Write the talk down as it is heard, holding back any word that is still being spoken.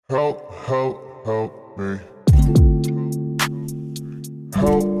Help me.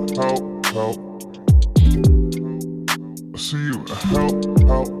 Help. I see you in help.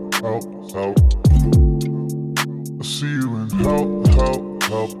 I see you in help.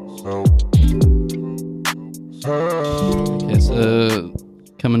 Okay, so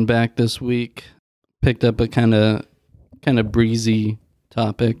coming back this week, picked up a kind of breezy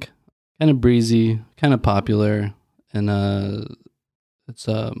topic, kind of popular, and it's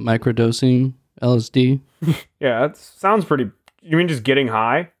microdosing LSD. Yeah, that sounds pretty. You mean just getting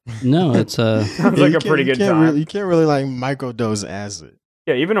high? No, it's Sounds like a pretty good time. You can't really like microdose acid.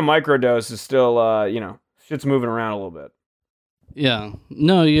 Yeah, even a microdose is still, shit's moving around a little bit. yeah.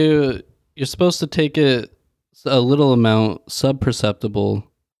 No, you're supposed to take it a little amount, subperceptible,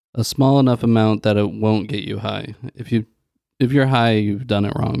 a small enough amount that it won't get you high. If you're high, you've done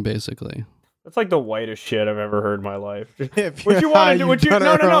it wrong, basically. That's like the whitest shit I've ever heard in my life. If What you're you want high, to do? you've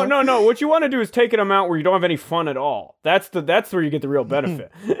done it wrong. No. What you want to do is take an amount where you don't have any fun at all. That's where you get the real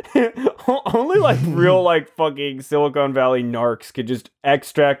benefit. Only like real like fucking Silicon Valley narcs could just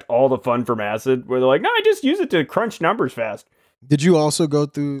extract all the fun from acid. Where they're like, no, I just use it to crunch numbers fast. Did you also go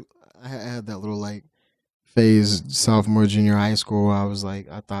through? I had that little like phase sophomore, junior high school. Where I was like,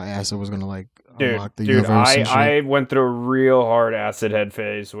 I thought acid was gonna like unlock the universe. And shit. I went through a real hard acid head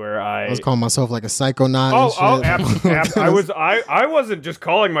phase where I was calling myself like a psychonaut. I wasn't just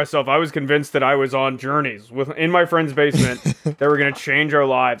calling myself. I was convinced that I was on journeys in my friend's basement that were going to change our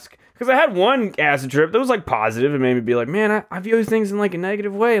lives. Because I had one acid trip that was like positive and made me be like, man, I view things in like a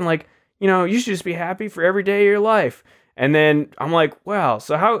negative way. And like, you should just be happy for every day of your life. And then I'm like, wow,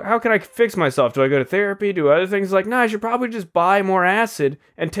 so how can I fix myself? Do I go to therapy? Do other things? Like, I should probably just buy more acid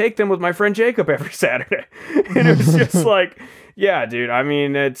and take them with my friend Jacob every Saturday. And it was just like, yeah, dude, I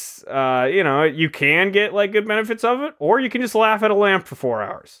mean, it's, you can get like good benefits of it, or you can just laugh at a lamp for 4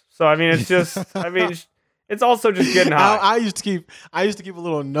 hours. So, I mean, it's just, it's also just getting high. I used to keep a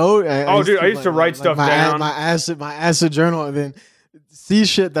little note. I used to write stuff down. My acid journal, and then see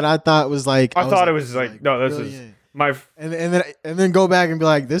shit that I thought was like. I thought it was like, no, this is. And then go back and be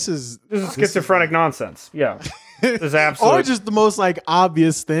like, this is schizophrenic nonsense. Yeah, this is absolutely or just the most like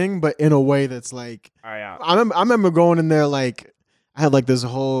obvious thing, but in a way that's like. Oh, yeah. I remember going in there like I had like this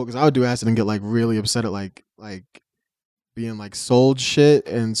whole because I would do acid and get like really upset at like being like sold shit,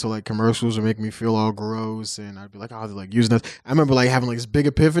 and so like commercials would make me feel all gross, and I'd be like, oh, they're like using that. I remember like having like this big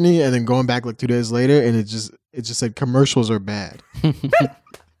epiphany, and then going back like 2 days later, and it just said commercials are bad.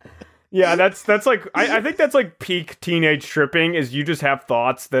 Yeah, that's like I think that's like peak teenage tripping is you just have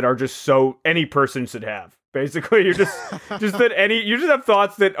thoughts that are just so any person should have. Basically, you just have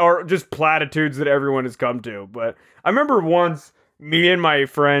thoughts that are just platitudes that everyone has come to. But I remember once me and my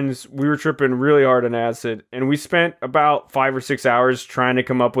friends, we were tripping really hard on acid, and we spent about 5 or 6 hours trying to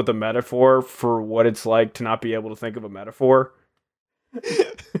come up with a metaphor for what it's like to not be able to think of a metaphor.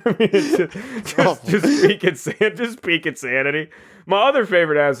 I mean, just peak insanity. My other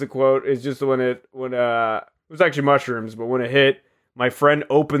favorite acid quote is just when it was actually mushrooms, but when it hit, my friend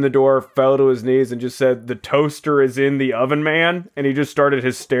opened the door, fell to his knees, and just said, "The toaster is in the oven, man," and he just started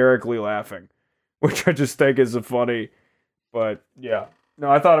hysterically laughing, which I just think is a funny. But yeah,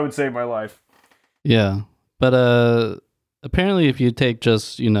 no, I thought it would save my life. Yeah, but apparently, if you take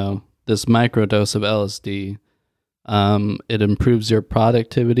just this microdose of LSD. It improves your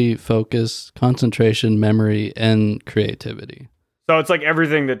productivity, focus, concentration, memory, and creativity. So it's like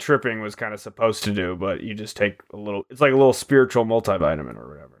everything that tripping was kind of supposed to do, but you just take a little, it's like a little spiritual multivitamin or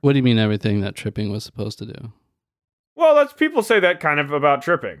whatever. What do you mean everything that tripping was supposed to do? Well, that's people say that kind of about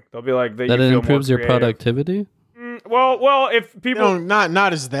tripping. They'll be like, that it improves your productivity? Well, if people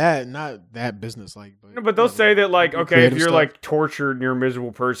not as that, not that business like, but they'll say that like, okay, if you're stuff. Like tortured and you're a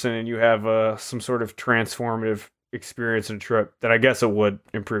miserable person and you have some sort of transformative experience and trip, then I guess it would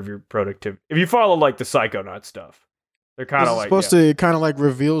improve your productivity. If you follow like the Psychonaut stuff, they're kind of like supposed to kind of like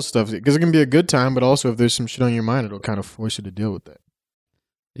reveal stuff because it can be a good time, but also if there's some shit on your mind, it'll kind of force you to deal with that.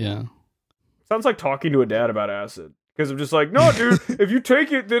 Yeah, sounds like talking to a dad about acid. Because I'm just like, no, dude, if you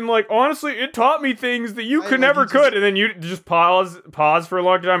take it, then like honestly, it taught me things that you could never could, and then you just pause for a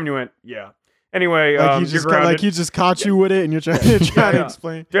long time, and you went, yeah. Anyway, he just caught you with it, and you're trying to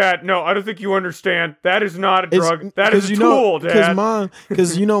explain. Dad, no, I don't think you understand. That is not a drug. That is a tool, Dad. Mom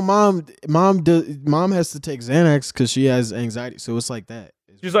has to take Xanax because she has anxiety, so it's like that.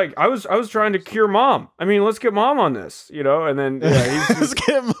 She's like, I was trying to cure Mom. I mean, let's get Mom on this, And then let's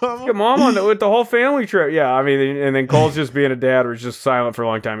get Mom on it with the whole family trip. Yeah, I mean, and then Cole's just being a dad, was just silent for a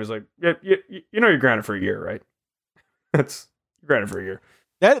long time. He's like, yeah, you're grounded for a year, right? You're grounded for a year.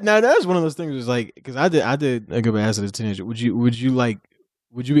 That was one of those things. Was like because I did a good acid as a teenager. Would you like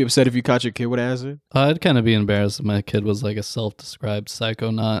Would you be upset if you caught your kid with acid? I'd kind of be embarrassed if my kid was like a self-described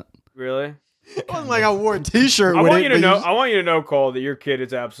psychonaut. Really? It wasn't like I wore a T-shirt I with want it. you to but know. just- I want you to know, Cole, that your kid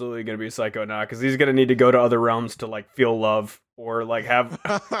is absolutely going to be a psychonaut because he's going to need to go to other realms to like feel love or like have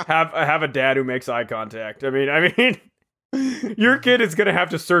a dad who makes eye contact. I mean, your kid is going to have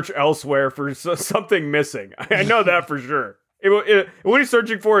to search elsewhere for something missing. I know that for sure. What he's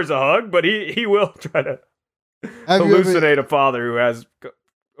searching for is a hug, but he will try to Have you ever- hallucinate a father who has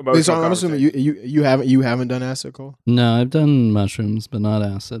emotional. Wait, so I'm assuming you haven't done acid, Cole? No, I've done mushrooms, but not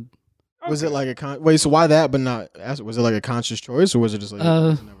acid. Was it like a wait? So why that, but not acid? Was it like a conscious choice, or was it just like? It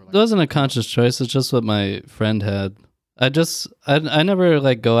was it never like- wasn't a conscious choice. It's just what my friend had. I never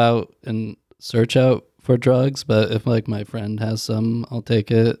like go out and search out for drugs, but if like my friend has some, I'll take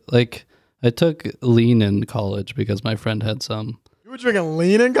it. Like I took lean in college because my friend had some. You were drinking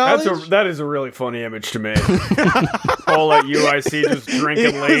lean in college? That is a really funny image to me. Cole at UIC just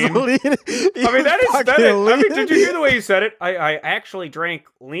drinking lean. I mean, did you hear the way he said it? I actually drank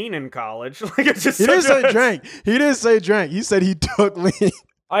lean in college. Like it's just He didn't such a- say drank. He didn't say drank. He said he took lean.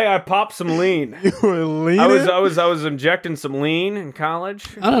 I popped some lean. You were leaning. I was injecting some lean in college.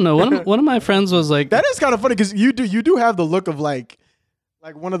 I don't know. One of my friends was like, That is kind of funny because you do have the look of like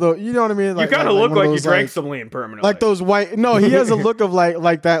one of the, you know what I mean? You kind of look one of like you those, drank some lean permanently. like those white. No, he has a look of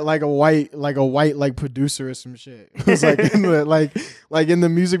like that, like a white like producer or some shit. It's like in the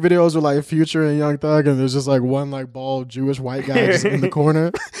music videos with like Future and Young Thug, and there's just like one like bald Jewish white guy just in the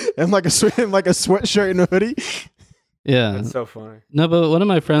corner, and like a sweatshirt and a hoodie. yeah. That's so funny. No, but one of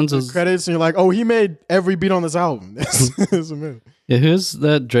my friends was, Credits, and you're like, oh, he made every beat on this album. That's amazing. yeah, who's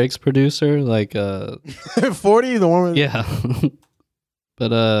that Drake's producer? Like, 40, the one with yeah.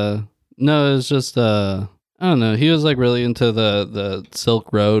 But no, it was just I don't know. He was like really into the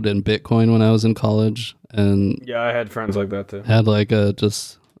Silk Road and Bitcoin when I was in college, and Yeah, I had friends like that too. had like a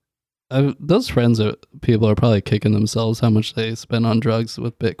just those friends are people are probably kicking themselves how much they spent on drugs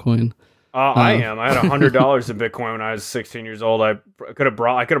with Bitcoin. I am. I had $100 in Bitcoin when I was 16 years old. I could have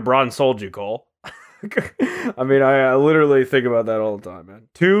brought and sold you, Cole. I mean, I literally think about that all the time, man.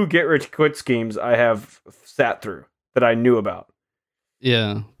 2 get-rich-quick schemes I have sat through that I knew about.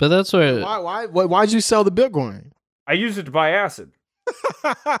 Yeah, but that's where Why'd you sell the Bitcoin? I used it to buy acid.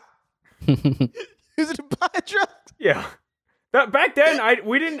 Use it to buy drugs. Yeah. That back then I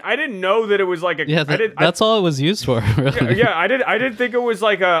didn't know that it was like a yeah, that's all it was used for. Really. yeah, I didn't think it was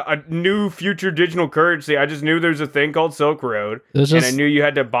like a new future digital currency. I just knew there's a thing called Silk Road, It was and I just knew you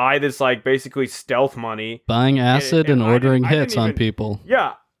had to buy this like basically stealth money. buying acid and and I ordering didn't hits on even- people.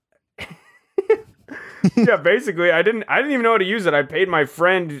 Yeah. Yeah, basically, I didn't even know how to use it. I paid my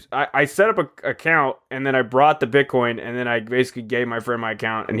friend. I set up an account, and then I brought the Bitcoin, and then I basically gave my friend my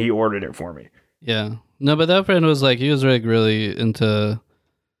account, and he ordered it for me. Yeah. No, but that friend was like he was like really into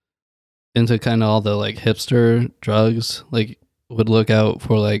kind of all the like hipster drugs. Like would look out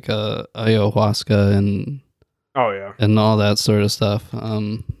for like ayahuasca Oh yeah. and all that sort of stuff.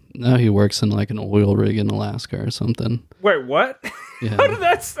 Now he works in like an oil rig in Alaska or something. Wait, what? Yeah. How did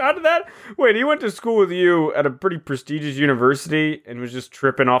that? Wait, he went to school with you at a pretty prestigious university and was just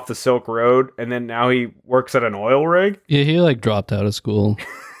tripping off the Silk Road, and then now he works at an oil rig. Yeah, he like dropped out of school.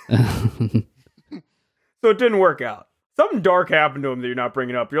 So it didn't work out. Something dark happened to him that you're not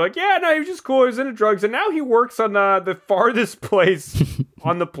bringing up. You're like, yeah, no, he was just cool. He was into drugs, and now he works on the farthest place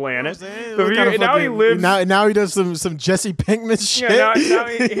on the planet. So now he lives. Now he does some Jesse Pinkman shit. Yeah, now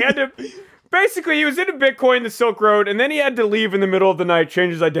he had to. Basically, he was into Bitcoin, the Silk Road, and then he had to leave in the middle of the night,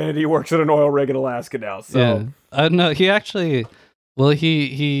 change his identity. He works at an oil rig in Alaska now. So Yeah. No, he actually, well,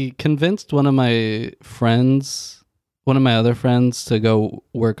 he convinced one of my other friends to go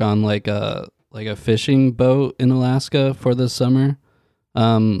work on like a fishing boat in Alaska for the summer.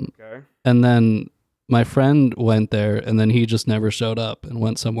 okay. And then my friend went there, and then he just never showed up and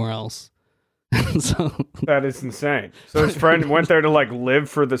went somewhere else. So That is insane. So his friend went there to like live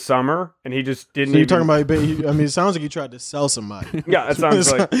for the summer, and he just didn't. So you're even... talking about? I mean, it sounds like you tried to sell somebody. Yeah, that sounds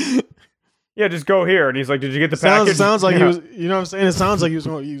like. Yeah, just go here, and he's like, "Did you get the package?" Sounds like Yeah. he was. You know what I'm saying? It sounds like he was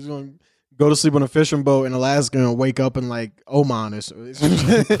going to go to sleep on a fishing boat in Alaska and wake up in like Oman or something.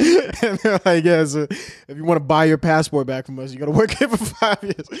 And they're like, yeah, so if you want to buy your passport back from us, you got to work here for 5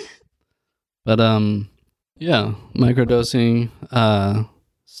 years. but yeah, microdosing.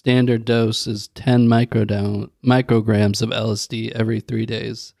 Standard dose is 10 micrograms of LSD every 3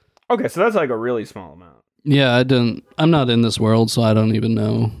 days. Okay, so that's like a really small amount. Yeah, I'm not in this world, so I don't even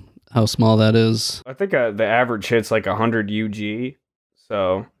know how small that is. I think the average hit's like 100 UG.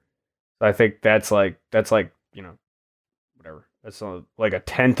 So I think that's like whatever. That's like a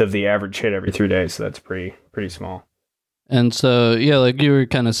tenth of the average hit every 3 days. So that's pretty small. And so, yeah, like you were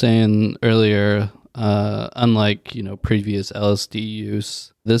kind of saying earlier, unlike, previous LSD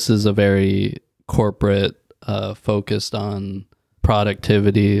use, this is a very corporate, focused on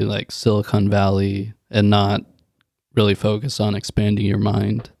productivity, like Silicon Valley, and not really focused on expanding your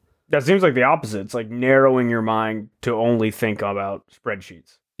mind. That seems like the opposite. It's like narrowing your mind to only think about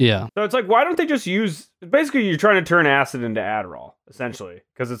spreadsheets. Yeah. So it's like, why don't they just use? Basically, you're trying to turn acid into Adderall, essentially,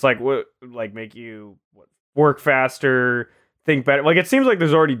 because it's like make you work faster, think better. Like it seems like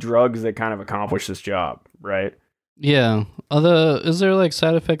there's already drugs that kind of accomplish this job, right? Yeah. Although, is there like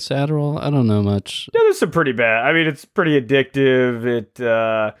side effects to Adderall? I don't know much. Yeah, there's some pretty bad. I mean, it's pretty addictive.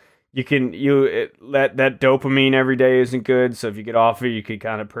 That dopamine every day isn't good. So if you get off it, you could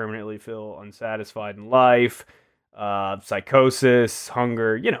kind of permanently feel unsatisfied in life. Psychosis,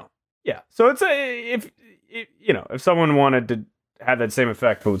 hunger, yeah. So it's if someone wanted to have that same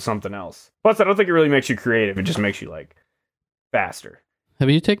effect but with something else. Plus, I don't think it really makes you creative. It just makes you like faster. Have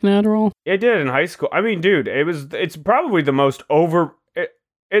you taken Adderall? I did in high school. I mean, dude, it's probably the most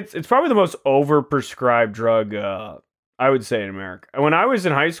it's probably the most overprescribed drug I would say in America. When I was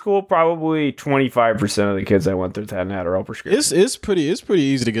in high school, probably 25% of the kids I went through had an Adderall prescription. It's pretty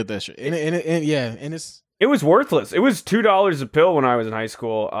easy to get that shit. And it was worthless. It was $2 a pill when I was in high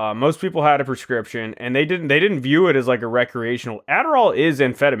school. Most people had a prescription, and they didn't view it as like a recreational. Adderall is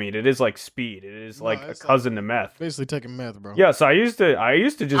amphetamine. It is like speed. It is like a cousin to meth. Basically taking meth, bro. Yeah. So I used to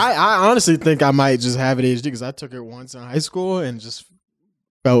just. I honestly think I might just have ADHD because I took it once in high school and just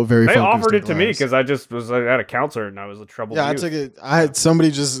felt very. They focused offered in it to me class. because I had a counselor and I was a troubled. Yeah, youth. I took it. I had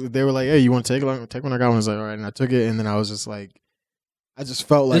somebody they were like, "Hey, you want to take it? Take one." I got one. I was like, "All right," and I took it, and then I was just like. I just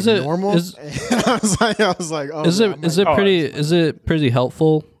felt like normal. I was like, oh, is it pretty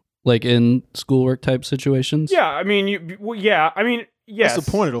helpful, like in schoolwork type situations? Yeah, I mean, yes. That's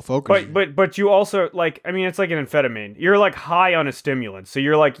the point. It'll focus. But you also it's like an amphetamine. You're like high on a stimulant, so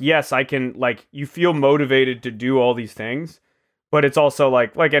you're like, yes, I can. Like, you feel motivated to do all these things, but it's also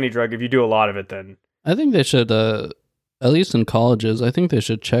like any drug. If you do a lot of it, then I think they should, at least in colleges, I think they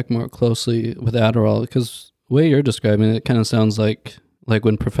should check more closely with Adderall because the way you're describing it kind of sounds like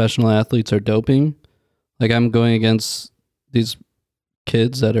when professional athletes are doping, like I'm going against these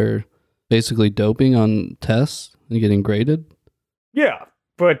kids that are basically doping on tests and getting graded. Yeah,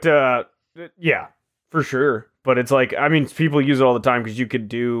 but yeah, for sure. But it's like, I mean, people use it all the time because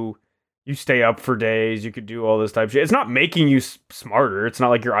you stay up for days, you could do all this type of shit. It's not making you smarter. It's not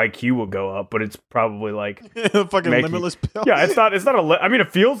like your IQ will go up, but it's probably like fucking limitless pill. Yeah, it's not I mean,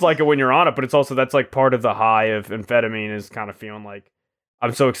 it feels like it when you're on it, but it's also that's like part of the high of amphetamine is kind of feeling like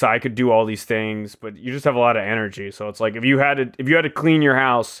I'm so excited I could do all these things, but you just have a lot of energy. So it's like if you had to clean your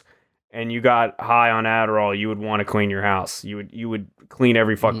house and you got high on Adderall, you would want to clean your house. You would clean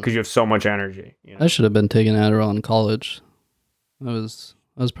every fuck because you have so much energy. You know? I should have been taking Adderall in college. I was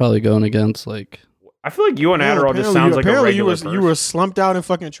probably going against like. I feel like you on Adderall just sounds like a regular person. You were slumped out in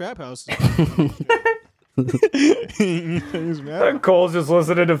fucking trap house. Cole's just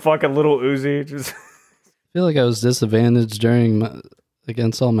listening to fucking Little Uzi. Just I feel like I was disadvantaged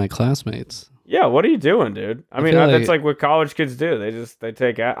against all my classmates. Yeah, what are you doing, dude? I mean, that's like what college kids do. They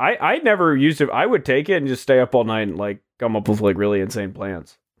take it. I never used it. I would take it and just stay up all night and like come up with like really insane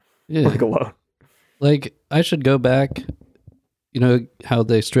plans. Yeah, like alone. Like I should go back. You know how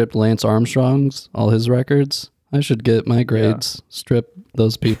they stripped Lance Armstrong's all his records? I should get my grades, strip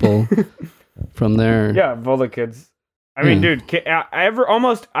those people from there. Yeah, all the kids. I mean, dude,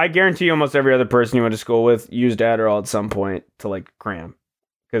 I guarantee almost every other person you went to school with used Adderall at some point to like cram,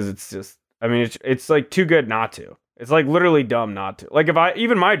 because it's just. I mean, it's like too good not to. It's like literally dumb not to. Like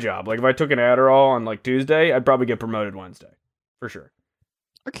even my job, like if I took an Adderall on like Tuesday, I'd probably get promoted Wednesday, for sure.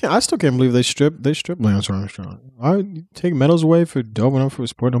 I still can't believe they stripped Lance Armstrong. I take medals away for doping up for a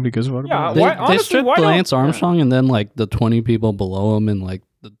sport nobody gives a fuck about. They stripped Lance Armstrong and then like the 20 people below him and like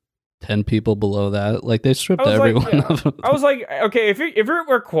the 10 people below that. Like they stripped everyone of them. I was like, okay, if it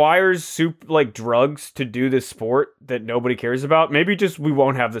requires like drugs to do this sport that nobody cares about, maybe just we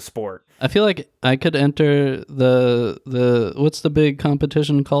won't have the sport. I feel like I could enter the what's the big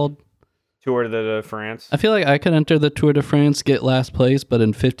competition called? Tour de France. I feel like I could enter the Tour de France, get last place, but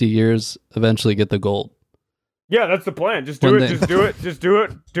in 50 years, eventually get the gold. Yeah, that's the plan. Just do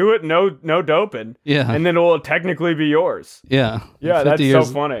it. No doping. Yeah, and then it will technically be yours. Yeah, that's so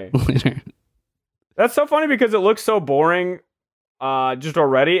funny. Later. That's so funny because it looks so boring, just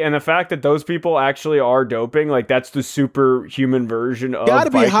already, and the fact that those people actually are doping, like that's the superhuman version of. You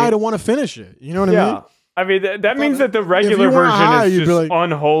gotta be high to want to finish it. You know what I mean? I mean, that means that the regular version is just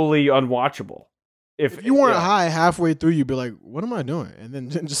unholy, unwatchable. If you weren't high halfway through, you'd be like, what am I doing? And then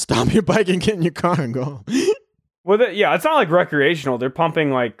just stop your bike and get in your car and go. Well, yeah, it's not like recreational. They're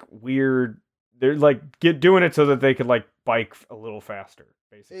pumping like weird. They're like doing it so that they could like bike a little faster.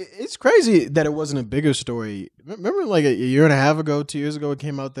 Basically, It's crazy that it wasn't a bigger story. Remember, like a year and a half ago, 2 years ago, it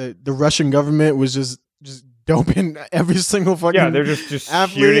came out that the Russian government was just doping every single fucking yeah, they're just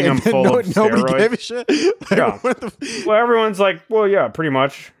athlete, shooting them and then full of nobody steroids. gave a shit. Like, Yeah. Well, everyone's like, well, yeah, pretty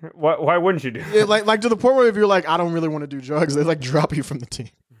much. Why wouldn't you do? Yeah, like to the point where if you're like, I don't really want to do drugs, they like drop you from the team.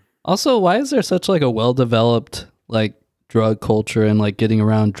 Also, why is there such like a well-developed like drug culture and like getting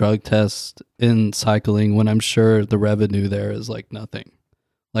around drug tests in cycling when I'm sure the revenue there is like nothing?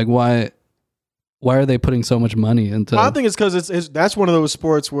 Like why are they putting so much money into? I think it's because it's that's one of those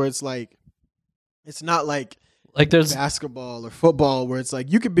sports where it's like, it's not like there's basketball or football where it's like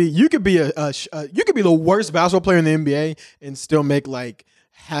you could be the worst basketball player in the NBA and still make like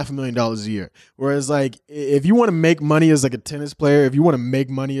 $500,000 a year. Whereas like if you want to make money as like a tennis player, if you want to make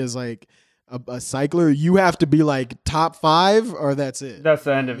money as like a cycler, you have to be like top 5 or that's it. That's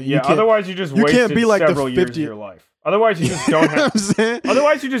the end of it. You Yeah. can't- Otherwise, you just you wasted can't be like the several years 50 of your life. Otherwise, you just don't You know have. what I'm saying?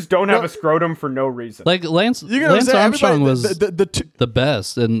 Otherwise, you just don't have a scrotum for no reason. like Lance You know what I'm saying? Armstrong Everybody- was the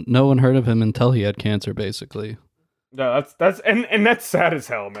best, and no one heard of him until he had cancer, basically. No, that's and that's sad as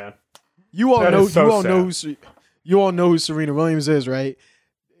hell, man. You all That know. is so You all know. You all know who Serena Williams is, right?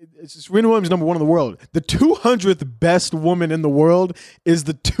 Serena Williams is number 1 in the world. The 200th best woman in the world is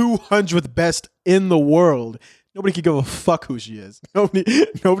the 200th best in the world. Nobody can give a fuck who she is.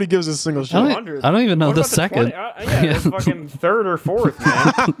 Nobody gives a single shit. I don't even know What the about second. 20? Yeah, the fucking 3rd or 4th,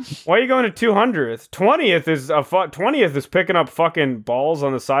 man. Why are you going to 200th? 20th is 20th is picking up fucking balls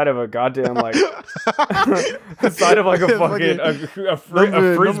on the side of a goddamn like the side of like a fucking a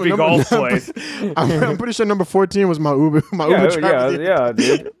frisbee golf place. I'm pretty sure number 14 was my Uber. My Yeah, Uber driver. yeah,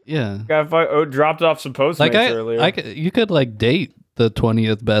 dude. Yeah, Dropped off some Postmates like earlier. you could like date the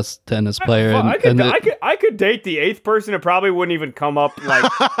 20th best tennis player. I could date the 8th person. It probably wouldn't even come up like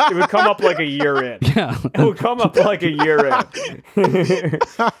it would come up like a year in. yeah, It would come up like a year in.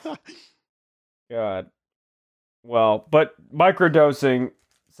 God. Well, but microdosing.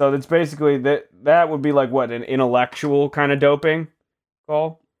 So that's basically that would be like what, an intellectual kind of doping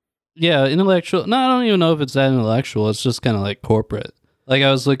call. yeah, intellectual. No, I don't even know if it's that intellectual. It's just kind of like corporate. Like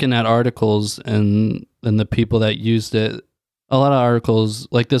I was looking at articles and the people that used it. A lot of articles,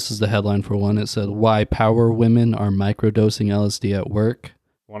 like this is the headline for one. It said, "Why power women are microdosing LSD at work."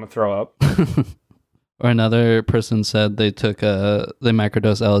 Want to throw up? Or another person said they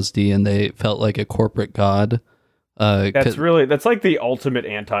microdosed LSD and they felt like a corporate god. That's like the ultimate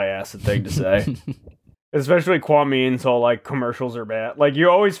anti-acid thing to say. Especially Kwame's whole like commercials are bad. Like you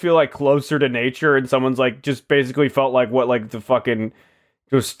always feel like closer to nature, and someone's like just basically felt like what, like the fucking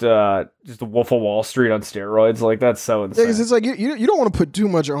just the Wolf of Wall Street on steroids. Like that's so insane. Yeah, 'cause it's like you don't want to put too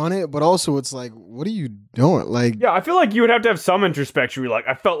much on it, but also it's like, what are you doing? Like, Yeah, I feel like you would have to have some introspection. You're like,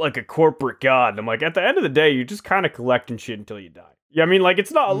 I felt like a corporate god. And I'm like, at the end of the day, you're just kind of collecting shit until you die. Yeah, I mean, like,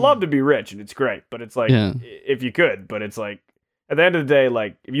 it's not, I love to be rich and it's great, but it's like, Yeah. if you could, but it's like, at the end of the day,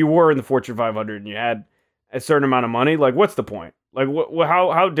 like, if you were in the Fortune 500 and you had a certain amount of money, like, what's the point? Like,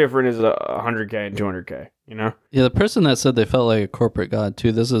 how different is a 100K and 200K, you know? Yeah, the person that said they felt like a corporate god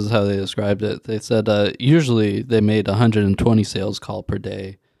too, this is how they described it. They said usually they made 120 sales call per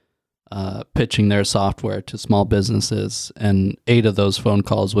day, pitching their software to small businesses, and 8 of those phone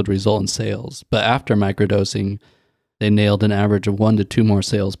calls would result in sales. But after microdosing, they nailed an average of 1 to 2 more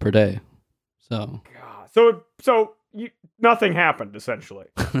sales per day. So God. So nothing happened, essentially.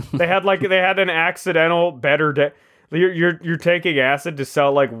 They had an accidental better day. You're taking acid to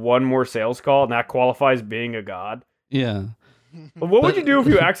sell like 1 more sales call, and that qualifies being a god. yeah. But what would you do if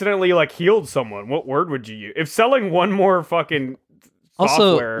you accidentally like healed someone? What word would you use? If selling 1 more fucking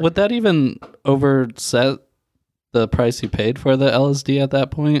software, Also, would that even overset the price you paid for the LSD at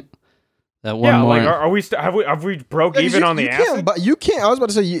that point? That one yeah, more. like are we have we broke Yeah, 'cause even on the you can't acid? buy- you can't. I was about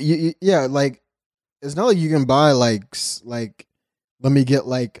to say, yeah, like it's not like you can buy like let me get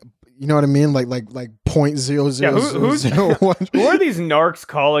like, you know what I mean, like point zero Yeah, zero who's- zero one. Who are these narcs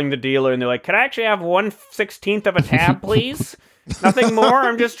calling the dealer and they're like, "Can I actually have 1/16 of a tab, please? Nothing more.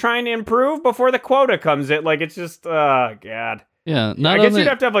 I'm just trying to improve before the quota comes in." Like it's just, god. yeah. I guess you'd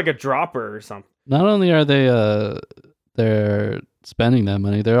have to have like a dropper or something. Not only are they they're spending that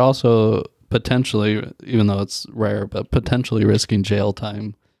money, they're also potentially, even though it's rare, but potentially risking jail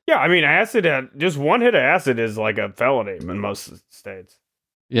time. Yeah, I mean, acid. Just 1 hit of acid is like a felony in most states.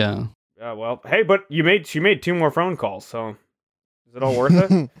 Yeah. Well, hey, but she made 2 more phone calls, so is it all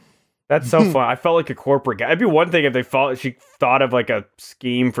worth it? That's so fun. I felt like a corporate guy. It'd be one thing if she thought of like a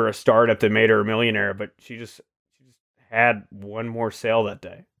scheme for a startup that made her a millionaire, but she just had 1 more sale that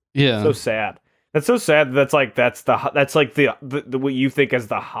day. Yeah. So sad. That's so sad. That's like the what you think as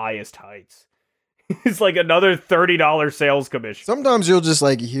the highest heights. It's like another $30 sales commission. Sometimes you'll just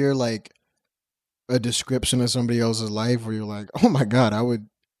like hear like a description of somebody else's life where you're like, oh my God, I would,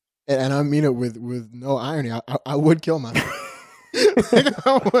 and I mean it with no irony. I would kill myself.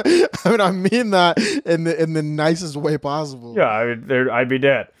 I mean that in the nicest way possible. Yeah, I'd be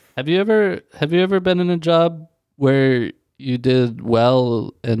dead. Have you ever been in a job where you did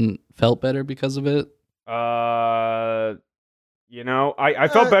well and felt better because of it? I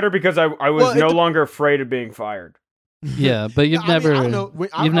felt better because I was no longer afraid of being fired. Yeah, but you've never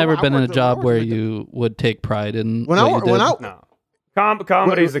been in a job where you would take pride in what you did? No.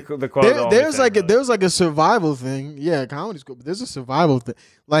 Comedy's the quote. There's like a survival thing. Yeah, comedy's cool, but there's a survival thing.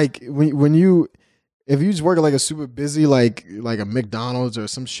 Like if you just work at like a super busy like a McDonald's or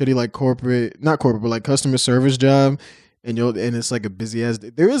some shitty like not corporate, but like customer service job, and it's like a busy ass.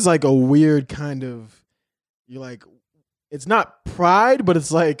 There is like a weird kind of, you're like, it's not pride, but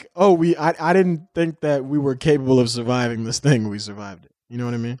it's like, oh, I didn't think that we were capable of surviving this thing. We survived it. You know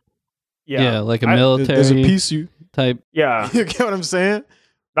what I mean? Yeah, like a military. There's a piece type. Yeah, you get what I'm saying?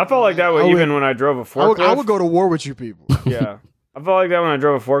 I felt like that even when I drove a forklift. I would go to war with you people. Yeah. I felt like that when I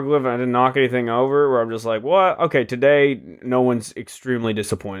drove a forklift and I didn't knock anything over, where I'm just like, what? Okay, today no one's extremely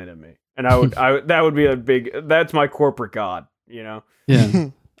disappointed in me. And that would be that's my corporate god, you know? Yeah.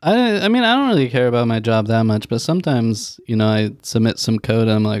 I mean, I don't really care about my job that much, but sometimes, I submit some code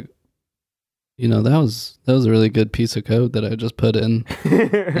and I'm like, that was a really good piece of code that I just put in.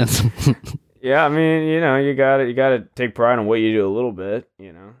 Yeah, I mean, you gotta take pride in what you do a little bit,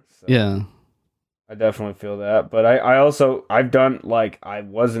 So. Yeah. I definitely feel that, but I've done, like, I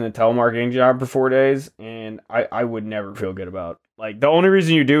was in a telemarketing job for 4 days, and I would never feel good about, like, the only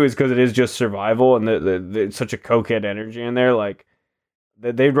reason you do is because it is just survival, and it's such a cokehead energy in there. Like,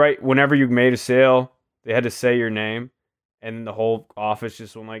 they'd write, whenever you made a sale, they had to say your name, and the whole office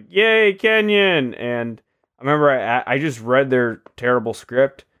just went like, yay, Kenyon. And I remember I just read their terrible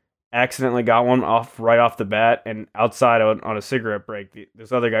script, accidentally got one right off the bat, and outside on a cigarette break,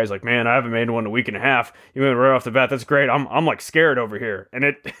 this other guy's like, man, I haven't made one in a week and a half. You went right off the bat. That's great. I'm like scared over here. And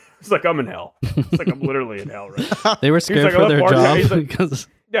it's like I'm in hell. It's like I'm literally in hell right now. They were scared for their job because...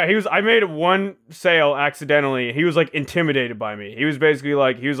 Yeah, I made one sale accidentally. He was like intimidated by me. He was basically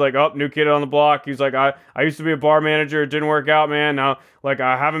like, oh, new kid on the block. He was like, I used to be a bar manager. It didn't work out, man. Now, like,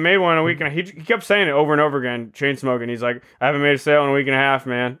 I haven't made one in a week. And he kept saying it over and over again, chain smoking. He's like, I haven't made a sale in a week and a half,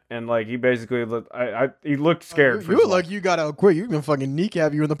 man. And like, he basically looked, he looked scared. You look like you got out quick. You can fucking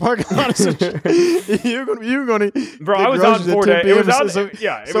kneecap you in the parking lot. You're gonna. Bro, I was out 4 days. It was out.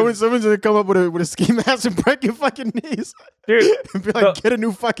 Yeah. Someone's gonna come up with a ski mask and break your fucking knees, dude. And be like, get a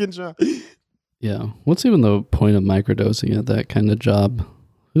new fucking job. Yeah. What's even the point of microdosing at that kind of job?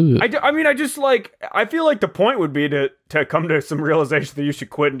 I feel like the point would be to come to some realization that you should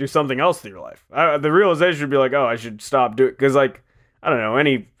quit and do something else with your life. The realization would be like, oh, I should stop doing it. Because, like, I don't know,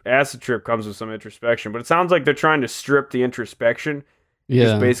 any acid trip comes with some introspection, but it sounds like they're trying to strip the introspection. Yeah.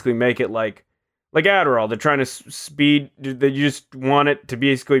 Just basically make it like Adderall. They're trying to you just want it to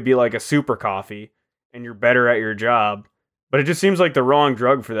basically be like a super coffee and you're better at your job. But it just seems like the wrong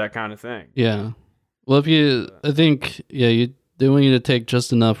drug for that kind of thing. Yeah. Well, I think they want you to take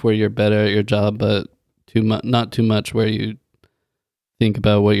just enough where you're better at your job, but not too much where you think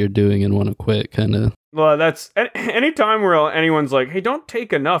about what you're doing and want to quit, kind of. Well, that's any time where anyone's like, "Hey, don't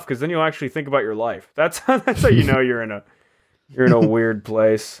take enough," because then you'll actually think about your life. That's how you know you're in a weird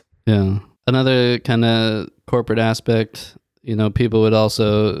place. Yeah. Another kind of corporate aspect, people would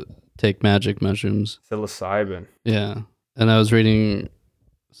also take magic mushrooms. Psilocybin. Yeah. And I was reading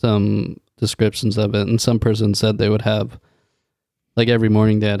some descriptions of it, and some person said they would have, like, every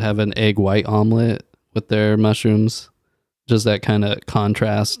morning they'd have an egg white omelet with their mushrooms. Just that kind of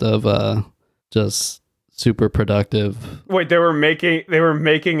contrast of just super productive. Wait, they were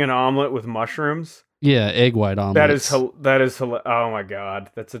making an omelet with mushrooms? Yeah, egg white omelet. That is oh my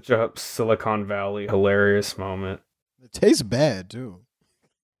god, that's such a Silicon Valley hilarious moment. It tastes bad too.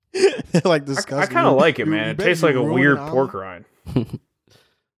 Like disgusting. I kind of like it, man. It tastes like a weird pork rind.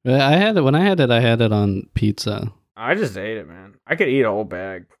 When I had it on pizza. I just ate it, man. I could eat a whole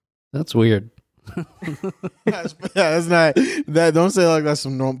bag. That's weird. That's not that. Don't say like that's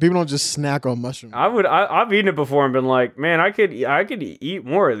some normal. People don't just snack on mushrooms. I've eaten it before and been like, man, I could eat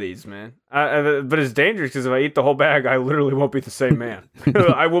more of these, man. But it's dangerous because if I eat the whole bag, I literally won't be the same man.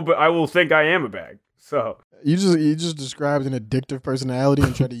 I will think I am a bag. So you just described an addictive personality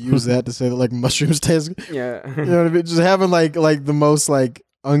and tried to use that to say that like mushrooms taste. Yeah, you know what I mean. Just having like the most like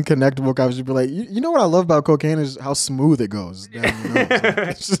unconnectable conversation. Be like, you know what I love about cocaine is how smooth it goes down the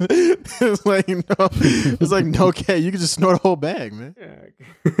nose. It's like, you know, it's like no okay, you can just snort a whole bag, man.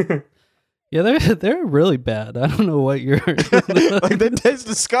 Yeah. Yeah, they're really bad. I don't know what you're. Like they taste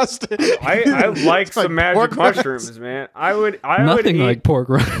disgusting. I like It's some magic pork rinds. mushrooms, man. I would Nothing eat, like pork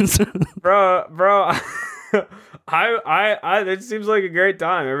rinds. bro. It seems like a great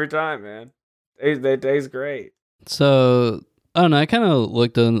time every time, man. They taste great. So I don't know. I kind of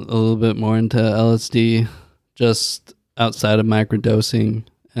looked a little bit more into LSD, just outside of microdosing,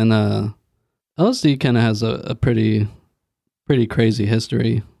 and LSD kind of has a pretty crazy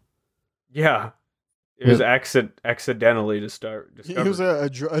history. Yeah, it was accidentally to start. It was a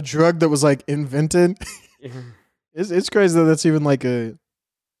drug that was like invented. It's crazy that that's even like a,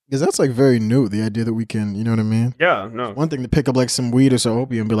 because that's like very new. The idea that we can, you know what I mean? Yeah, no. One thing to pick up like some weed or some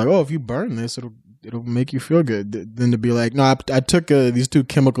opium and be like, oh, if you burn this, it'll make you feel good. Then to be like, no, I took these two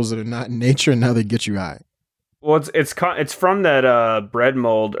chemicals that are not in nature and now they get you high. Well, it's from that bread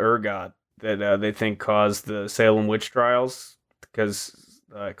mold ergot that they think caused the Salem witch trials because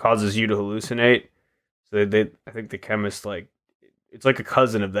it causes you to hallucinate. So I think the chemist it's like a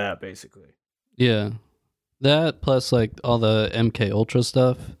cousin of that basically. Yeah, that plus like all the MK Ultra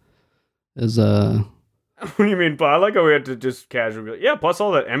stuff is What do you mean? But I like how we had to just casually be like, yeah, plus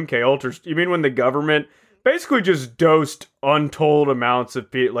all that MK Ultra. You mean when the government basically just dosed untold amounts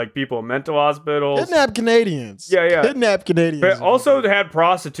of people in mental hospitals? Kidnap Canadians. Yeah. Kidnap Canadians. But also had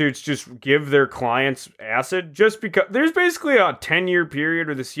prostitutes just give their clients acid just because there's basically a 10-year period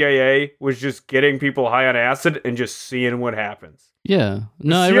where the CIA was just getting people high on acid and just seeing what happens. yeah.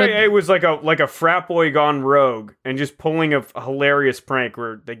 No, The I CIA read. was like a frat boy gone rogue and just pulling a hilarious prank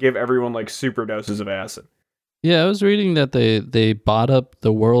where they give everyone like super doses of acid. Yeah, I was reading that they bought up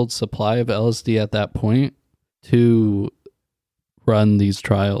the world's supply of LSD at that point to run these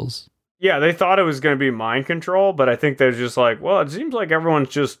trials. Yeah, they thought it was going to be mind control, but I think they're just like, well, it seems like everyone's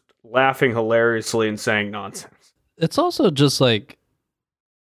just laughing hilariously and saying nonsense. It's also just like,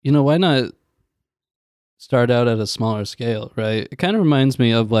 why not start out at a smaller scale, right? It kind of reminds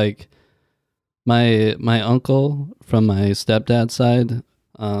me of like my uncle from my stepdad's side,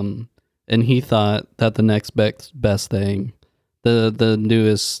 and he thought that the next best thing,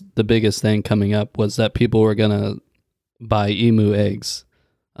 the biggest thing coming up was that people were gonna buy emu eggs.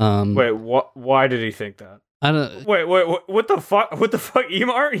 Wait, what? Why did he think that? I don't. Wait, what the fuck? What the fuck?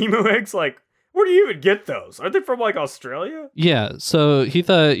 Are emu eggs like? Where do you even get those? Are they from like Australia? Yeah, so he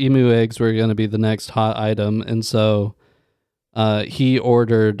thought emu eggs were gonna be the next hot item, and so he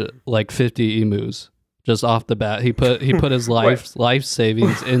ordered like 50 emus. Just off the bat, he put his life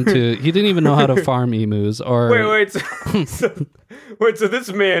savings into. He didn't even know how to farm emus. Or wait. So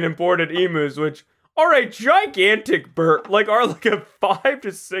this man imported emus, which are a gigantic bird, are like a 5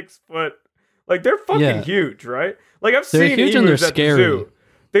 to 6 foot. Like they're fucking huge, right? Like I've They're seen huge emus and they're at the scary. zoo.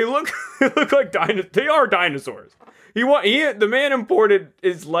 They look like They are dinosaurs. The man imported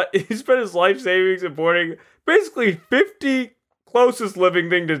he spent his life savings importing basically 50 closest living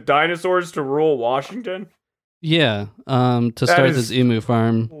thing to dinosaurs to rural Washington. Yeah, to start this emu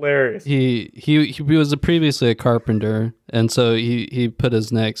farm. Hilarious. He was previously a carpenter, and so he put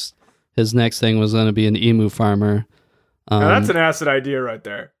his next thing was going to be an emu farmer. Now that's an acid idea right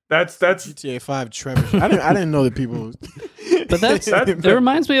there. That's GTA 5 Trevor. I didn't know that people. But that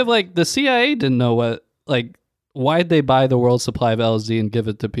reminds me of like the CIA didn't know why'd they buy the world's supply of LSD and give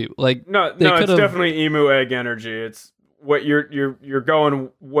it to people? Like no, it's definitely emu egg energy. It's what you're going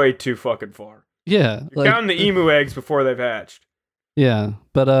way too fucking far. Yeah, You're counting the emu eggs before they've hatched. Yeah,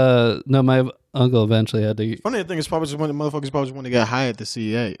 but no, my uncle eventually had to. Funny thing is, probably just when the motherfuckers probably just want to get high at the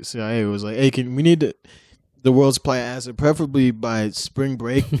CIA. CIA was like, hey, we need the world's supply of acid, preferably by spring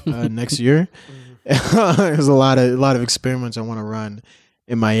break next year. There's a lot of experiments I want to run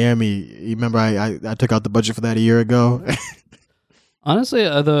in Miami. You remember I took out the budget for that a year ago. Honestly,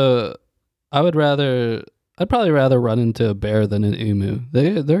 I'd probably rather run into a bear than an emu.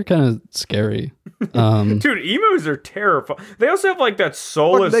 They're kind of scary. Dude, emus are terrifying. They also have like that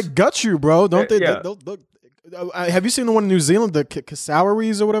soulless. They gut you, bro. Don't they? Yeah. Have you seen the one in New Zealand, the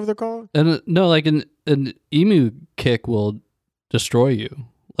cassowaries or whatever they're called? And no, like an emu kick will destroy you.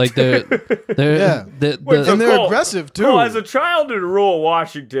 Like they're Yeah. And they're aggressive too. Cole, as a child in rural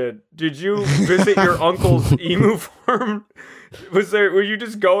Washington, did you visit your uncle's emu farm? Were you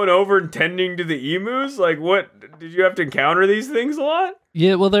just going over and tending to the emus? Like, what did you have to encounter these things a lot?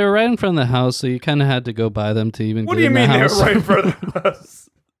 Yeah, well, they were right in front of the house, so you kind of had to go by them to even What get do you in mean the they were house. right in front of the house?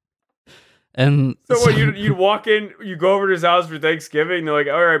 And So what, you'd walk in, you go over to his house for Thanksgiving, they're like,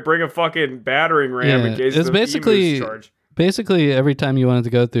 all right, bring a fucking battering ram in case it's the basically emus charge. Basically, every time you wanted to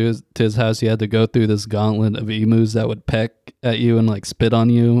go to his house, you had to go through this gauntlet of emus that would peck at you and like spit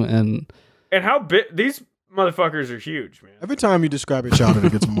on you. And how big these motherfuckers are huge, man. Every time you describe your childhood,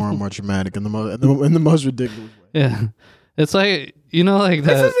 it gets more and more traumatic in the most ridiculous way. yeah, it's like, like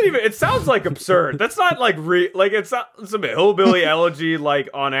This that. isn't even. It sounds like absurd. That's not like it's not some hillbilly elegy like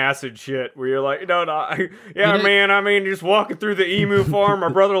on acid shit where you're like, man. I mean, just walking through the emu farm, my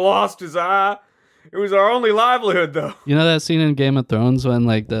brother lost his eye. It was our only livelihood, though. You know that scene in Game of Thrones when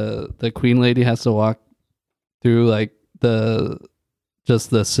like the queen lady has to walk through like the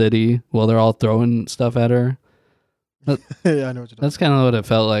city while they're all throwing stuff at her? Yeah, I know what you're talking That's kind of what it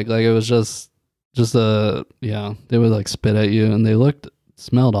felt like. Like it was just they would like spit at you and they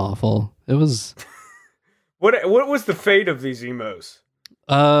smelled awful. It was. What was the fate of these emos?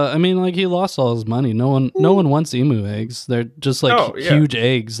 I mean, like he lost all his money. No one wants emu eggs. They're just like huge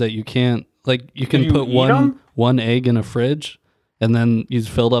eggs that you can't. Like you can put one egg in a fridge, and then you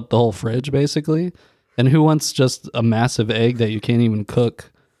filled up the whole fridge basically. And who wants just a massive egg that you can't even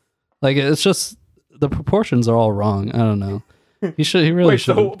cook? Like it's just the proportions are all wrong. I don't know. He really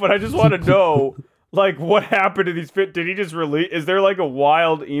should. But I just want to know, like, what happened to these fit? Did he just release? Is there like a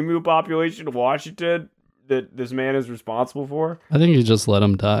wild emu population in Washington that this man is responsible for? I think he just let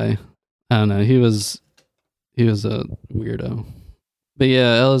him die. I don't know. He was a weirdo. But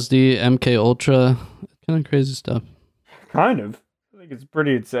yeah, LSD, MK Ultra, kind of crazy stuff. Kind of. I think it's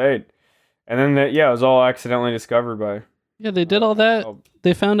pretty insane. And then it was all accidentally discovered by. Yeah, they did all that.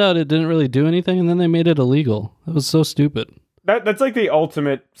 They found out it didn't really do anything, and then they made it illegal. That was so stupid. That's like the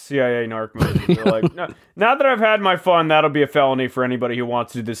ultimate CIA narc movie. They're like, no, now that I've had my fun, that'll be a felony for anybody who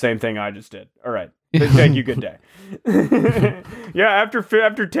wants to do the same thing I just did. All right. Thank you. Good day. Yeah,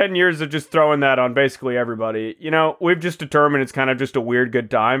 after 10 years of just throwing that on basically everybody, we've just determined it's kind of just a weird good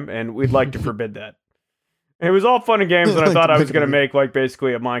time, and we'd like to forbid that. It was all fun and games, and I thought I was going to make like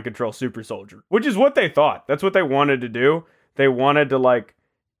basically a mind control super soldier, which is what they thought. That's what they wanted to do. They wanted to like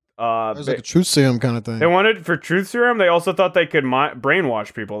it was like a truth serum kind of thing. They wanted for truth serum. They also thought they could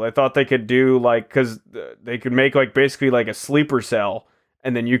brainwash people. They thought they could do like, because they could make like basically like a sleeper cell,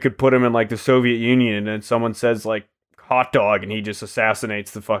 and then you could put him in like the Soviet Union, and then someone says like hot dog, and he just assassinates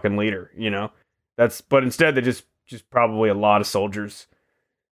the fucking leader. But instead they just probably a lot of soldiers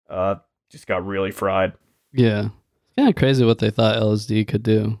just got really fried. Yeah, it's kind of crazy what they thought LSD could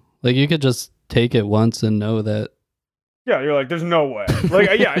do. Like you could just take it once and know that. Yeah, you're like, there's no way.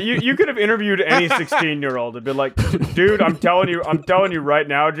 Like, yeah, you could have interviewed any 16-year-old and been like, dude, I'm telling you right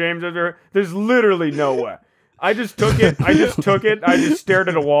now, James, there's literally no way. I just took it. I just stared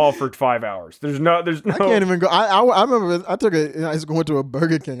at a wall for 5 hours. There's no. I can't even go. I remember I took it. I was going to a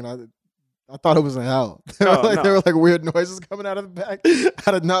Burger King and I thought it was in hell. There were like weird noises coming out of the back.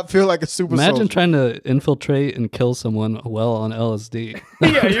 I did not feel like a super Imagine soldier. trying to infiltrate and kill someone while on LSD.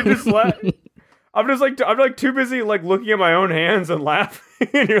 Yeah, you're just I'm like too busy like looking at my own hands and laughing,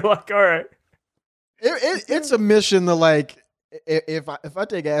 and you're like, all right. It's a mission to like if I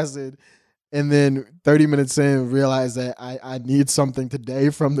take acid and then 30 minutes in realize that I need something today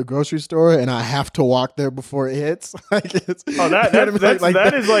from the grocery store and I have to walk there before it hits. Like it's,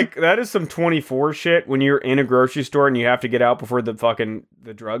 that is some 24 shit when you're in a grocery store and you have to get out before the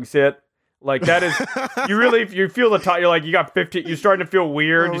drugs hit. Like that is, you feel the you're like, you got 50, you're starting to feel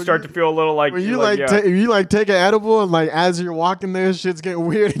weird. You start to feel a little like, when you take an edible and like, as you're walking there, shit's getting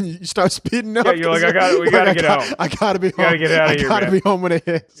weird and you start speeding up. Yeah, you're like, we gotta get out. I gotta be home. Gotta get out of here, I gotta be home when it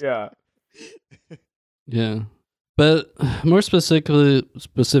hits. Yeah. Yeah. But more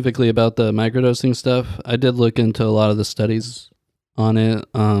specifically about the microdosing stuff, I did look into a lot of the studies on it.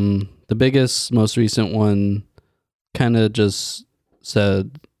 The biggest, most recent one kind of just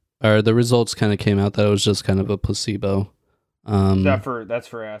said, or the results kind of came out that it was just kind of a placebo. That's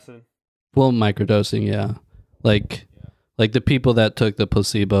for acid? Well, microdosing, yeah. Like the people that took the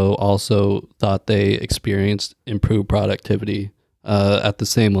placebo also thought they experienced improved productivity at the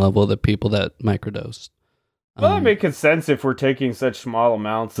same level that people that microdosed. Well, that makes sense if we're taking such small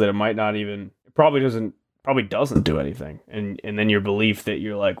amounts that it might not even, it probably doesn't do anything. And then your belief that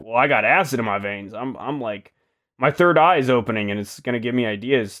you're like, well, I got acid in my veins. I'm like, my third eye is opening and it's going to give me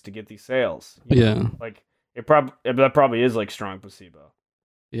ideas to get these sales. Yeah. Like that probably is like strong placebo.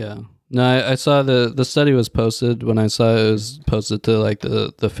 Yeah. No, I saw the study was posted. When I saw it was posted to like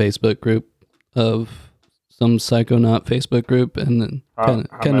the Facebook group of some Psychonaut Facebook group, and then how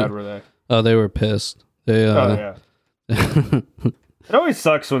mad were they? Oh, they were pissed. They yeah. It always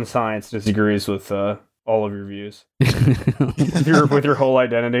sucks when science disagrees with all of your views. with your whole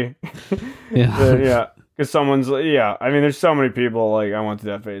identity. Yeah. Yeah. Because someone's, yeah, I mean, there's so many people, like, I went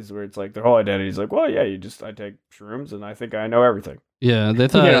through that phase where it's like their whole identity is like, well, yeah, I take shrooms and I think I know everything. Yeah, they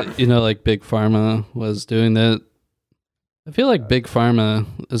thought, Yeah. you know, like Big Pharma was doing that. I feel like Big Pharma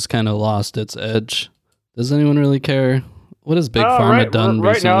has kind of lost its edge. Does anyone really care? What has Big Pharma done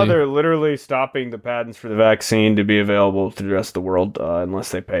right recently? now, they're literally stopping the patents for the vaccine to be available to the rest of the world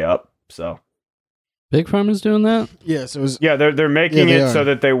unless they pay up. So Big Pharma's doing that? Yeah, so it was, yeah, they're making Yeah, they it so are.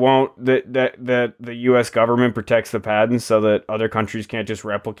 that they won't that the U.S. government protects the patents so that other countries can't just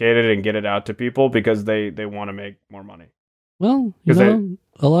replicate it and get it out to people because they want to make more money. Well, you 'Cause know,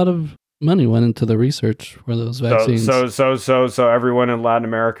 a lot of money went into the research for those vaccines. So everyone in Latin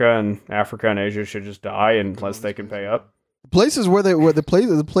America and Africa and Asia should just die unless they can pay up. places where many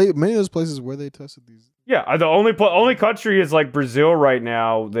of those places where they tested these. Yeah, the only country is like Brazil right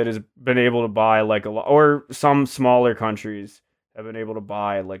now that has been able to buy like a lot, or some smaller countries have been able to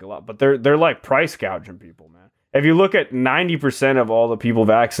buy like a lot, but they're like price gouging people, man. If you look at 90% of all the people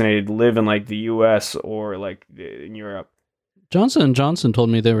vaccinated live in like the U.S. or like in Europe. Johnson & Johnson told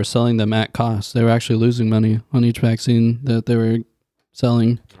me they were selling them at cost. They were actually losing money on each vaccine that they were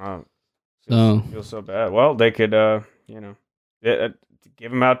selling. Oh, So- feels so bad. Well, they could,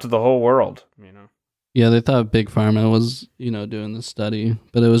 give them out to the whole world. Yeah, they thought Big Pharma was, you know, doing the study,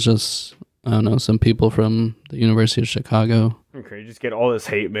 but it was just, I don't know, some people from the University of Chicago. Okay, you just get all this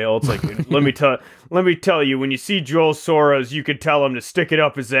hate mail. It's like, let me tell you, when you see Joel Soros, you could tell him to stick it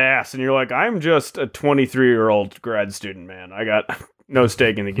up his ass, and you're like, I'm just a 23-year-old grad student, man. I got no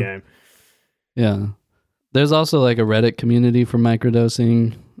stake in the game. Yeah. There's also like a Reddit community for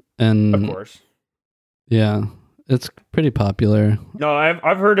microdosing, and Of course. yeah, it's pretty popular. No,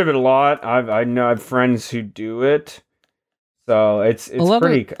 I've heard of it a lot. I know I have friends who do it, so it's lot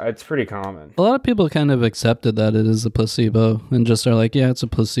it's pretty common. A lot of people kind of accepted that it is a placebo and just are like, yeah, it's a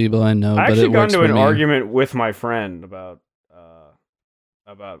placebo, I know, I but actually it got works into for an me. argument with my friend about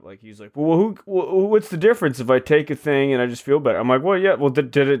like he's like, well, what's the difference if I take a thing and I just feel better? I'm like, well, yeah, well,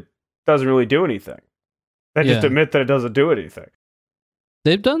 did it doesn't really do anything. They just Yeah. admit that it doesn't do anything.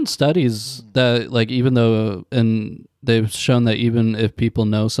 They've done studies that, like, even though, and they've shown that even if people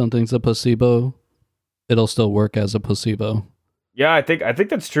know something's a placebo, it'll still work as a placebo. Yeah, I think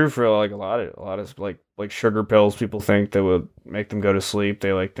that's true for like a lot of like sugar pills. People think that would make them go to sleep.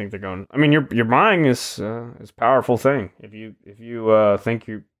 They like think they're going. I mean, your mind is a powerful thing. If you think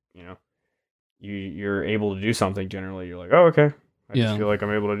you're able to do something, generally you're like, oh, okay, I Yeah. just feel like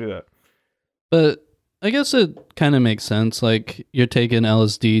I'm able to do that. But I guess it kind of makes sense. Like, you're taking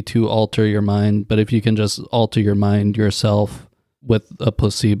LSD to alter your mind, but if you can just alter your mind yourself with a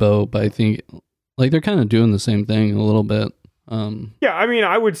placebo, but I think, like, they're kind of doing the same thing a little bit. Yeah, I mean,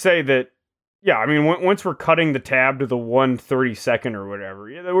 I would say that. Yeah, I mean, once we're cutting the tab to the 1/32 or whatever,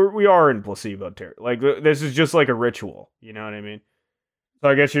 yeah, we are in placebo territory. Like this is just like a ritual. You know what I mean? So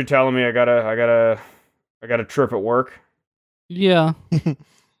I guess you're telling me I gotta trip at work. Yeah. All Trip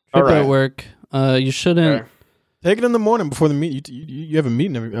right. at work. You shouldn't. Okay. Take it in the morning before the meet. You have a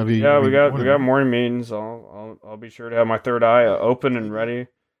meeting every Yeah, we got morning. morning meetings. I'll be sure to have my third eye open and ready.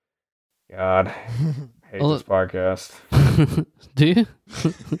 God, I hate Well, this podcast. Do you?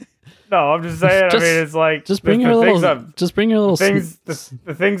 No, I'm just saying. Just- I mean, it's like Just bring your little things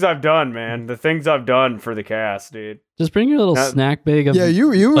the things I've done, man. The things I've done for the cast, dude. just bring your little That- snack bag of Yeah, you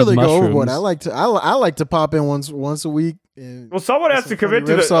really go overboard. mushrooms. I like to pop in once a week. And Well, someone Get has some to commit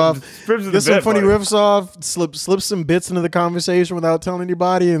funny to riffs the off. scripts of the get some bit, funny buddy. riffs off, slip some bits into the conversation without telling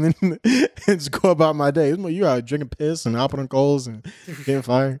anybody, and then and just go about my day. You out drinking piss and hopping on coals and getting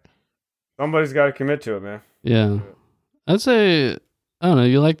fired. Somebody's got to commit to it, man. Yeah. I'd say, I don't know,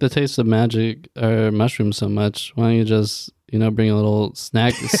 you like the taste of magic or mushrooms so much. Why don't you just, bring a little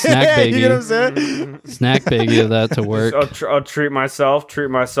snack baggie. You know what I'm saying? Snack baggie of that to work. I'll treat myself to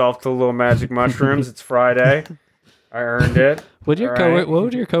the little magic mushrooms. It's Friday. I earned it. What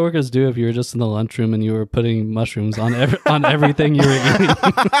would your coworkers do if you were just in the lunchroom and you were putting mushrooms on on everything you were eating?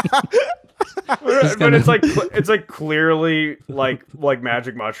 But it's like clearly like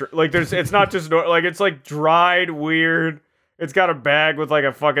magic mushroom. Like it's not just like it's like dried weird. It's got a bag with like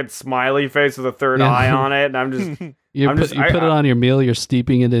a fucking smiley face with a third Yeah. eye on it, and I'm just You I'm put just- it on your meal. You're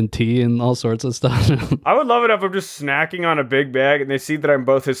steeping it in tea and all sorts of stuff. I would love it if I'm just snacking on a big bag and they see that I'm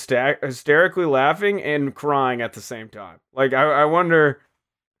both hysterically laughing and crying at the same time. Like I wonder.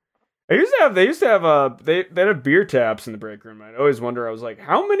 They used to have they had beer taps in the break room. I'd always wonder. I was like,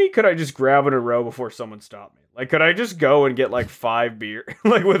 how many could I just grab in a row before someone stopped me? Like, could I just go and get like 5 beer,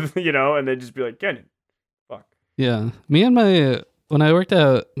 like with and they'd just be like, Kenyon, fuck. Yeah, when I worked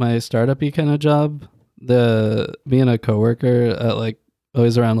at my startup-y kind of job, me and a coworker at like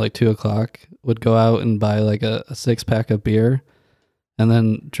always around like 2:00, would go out and buy like a 6-pack of beer and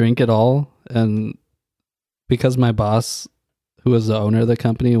then drink it all. And because my boss, who was the owner of the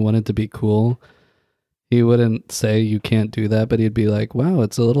company, wanted to be cool, he wouldn't say you can't do that, but he'd be like, wow,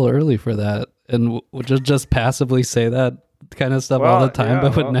 it's a little early for that. And would just passively say that kind of stuff all the time,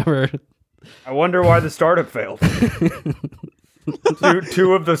 but would never. I wonder why the startup failed.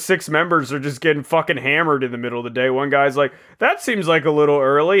 Two of the 6 members are just getting fucking hammered in the middle of the day. One guy's like, that seems like a little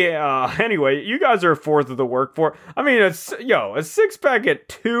early. Anyway, you guys are a fourth of the workforce. I mean, a 6-pack at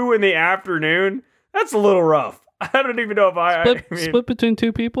 2 in the afternoon, that's a little rough. I don't even know if I mean, split between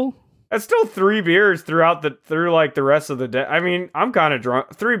 2 people? That's still 3 beers through like the rest of the day. I mean, I'm kind of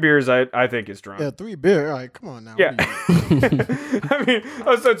drunk. 3 beers, I think is drunk. Yeah, 3 beer. All right, come on now. Yeah. I mean,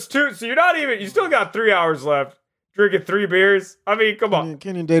 so it's 2. So you still got 3 hours left drinking 3 beers. I mean, come on.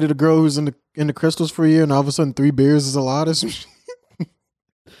 Kenyon dated a girl who's in the crystals for a year, and all of a sudden 3 beers is a lot. We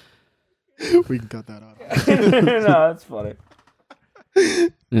can cut that out. No, that's funny.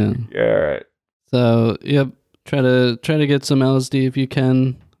 Yeah. Yeah. All right. So yep, try to get some LSD if you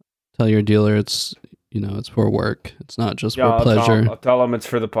can. Tell your dealer it's for work. It's not just for pleasure. I'll tell him it's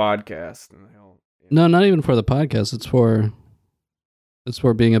for the podcast. No, not even for the podcast. It's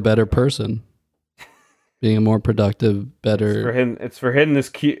for being a better person, being a more productive, better. It's for hitting this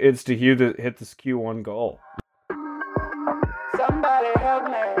Q. It's to hit this Q1 goal. Somebody help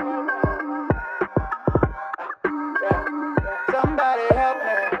me. Somebody help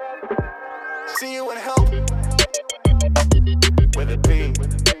me. See you and help with a P.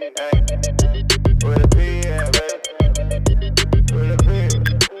 With a P, yeah, baby. With a P.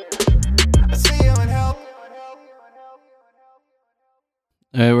 I see you and help.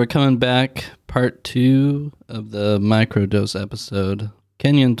 All right, we're coming back. Part 2 of the microdose episode.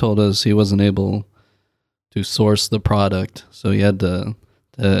 Kenyon told us he wasn't able to source the product, so he had to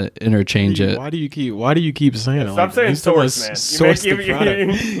interchange it. Why do you keep saying it? Stop saying source, man. Source the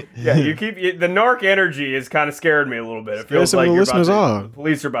product. You keep the narc energy is kind of scared me a little bit. It feels like the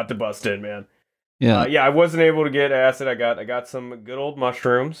police are about to bust in, man. Yeah, I wasn't able to get acid. I got some good old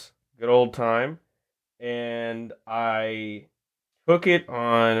mushrooms, good old time, and I took it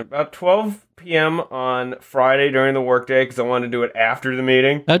on about 12 p.m. on Friday during the workday because I wanted to do it after the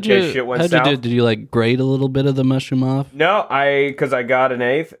meeting. How'd you do? Did you like grate a little bit of the mushroom off? No, because I got an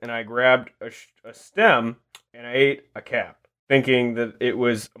eighth and I grabbed a stem and I ate a cap, thinking that it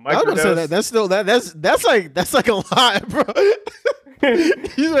was a microdose. I was gonna say that's like a lot, bro.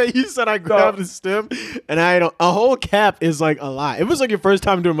 You said I grabbed the stem and I ate a whole cap is like a lot. It was like your first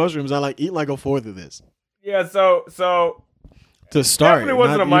time doing mushrooms. I like eat like a fourth of this. Yeah, so to start, definitely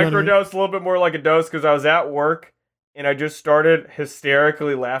wasn't a microdose. A little bit more like a dose because I was at work and I just started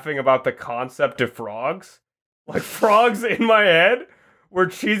hysterically laughing about the concept of frogs. Like frogs in my head were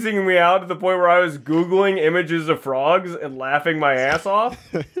cheesing me out to the point where I was Googling images of frogs and laughing my ass off.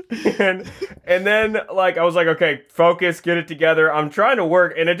 and then like I was like, okay, focus, get it together. I'm trying to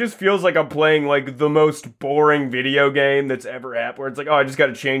work and it just feels like I'm playing like the most boring video game that's ever happened where it's like, oh, I just got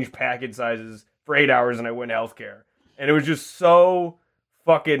to change package sizes for 8 hours and I win healthcare. And it was just so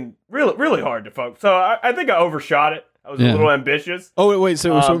fucking really, really hard to focus. So I think I overshot it. I was a little ambitious. Oh wait.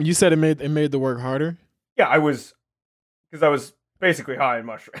 So you said it made the work harder? Yeah, I was basically high in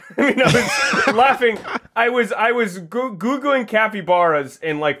mushroom. I mean, I was laughing. I was googling capybaras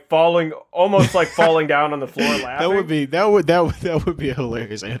and like almost falling down on the floor laughing. That would be a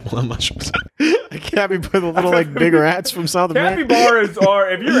hilarious animal on mushrooms. A capybara, the little like big rats from South America. Capybaras are,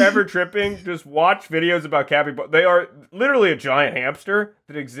 if you're ever tripping, just watch videos about capybaras. They are literally a giant hamster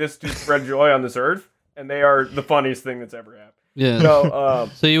that exists to spread joy on this earth, and they are the funniest thing that's ever happened. Yeah.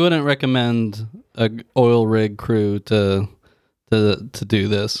 So you wouldn't recommend a oil rig crew to do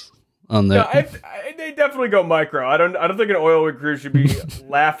this on there? No, they definitely go micro. I don't think an oil rig crew should be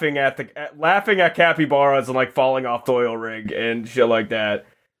laughing at capybaras and like falling off the oil rig and shit like that.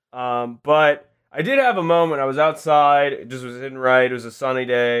 But I did have a moment. I was outside. It just was hitting right. It was a sunny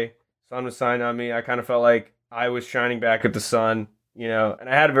day. Sun was shining on me. I kind of felt like I was shining back at the sun, and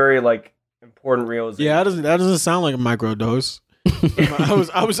I had a very like important realization. Yeah, that doesn't sound like a microdose. I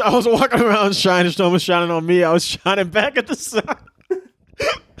was walking around shining. Sun was shining on me. I was shining back at the sun.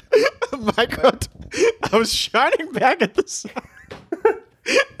 I was shining back at the sun.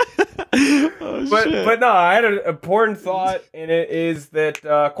 But no, I had an important thought, and it is that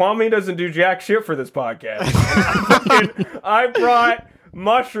Kwame doesn't do jack shit for this podcast. I brought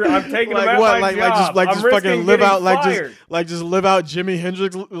mushroom. I'm taking them at my job. Just fucking live out just live out Jimi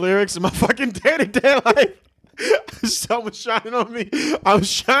Hendrix lyrics in my fucking day to day life. The sun was shining on me. I was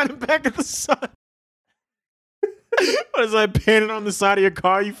shining back at the sun. What is that painted on the side of your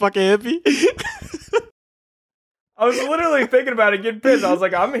car? You fucking hippie. I was literally thinking about it, getting pissed. I was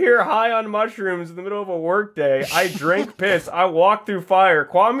like, I'm here high on mushrooms in the middle of a work day. I drink piss. I walk through fire.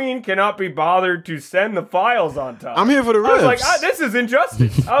 Kwame cannot be bothered to send the files on time. I'm here for the ribs. I was like, this is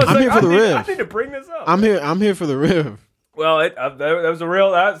injustice. I was I'm like, here for the I ribs. need to bring this up. I'm here for the rib. Well, that was a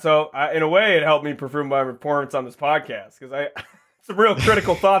real in a way, it helped me improve my performance on this podcast because some real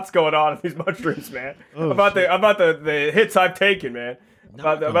critical thoughts going on in these mushrooms, man. About the hits I've taken, man.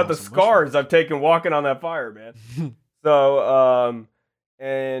 About the scars I've taken walking on that fire, man. So,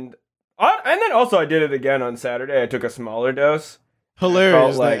 and then also I did it again on Saturday. I took a smaller dose.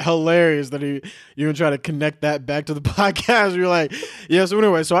 Hilarious, hilarious that you even try to connect that back to the podcast. You're like, yeah. So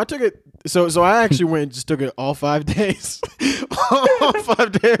anyway, so I took it. So I actually went and just took it all 5 days. All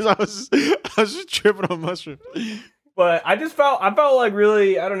 5 days, I was just tripping on mushrooms. But I felt like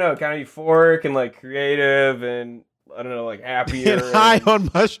really, I don't know, kind of euphoric and like creative and I don't know, like happier. And high on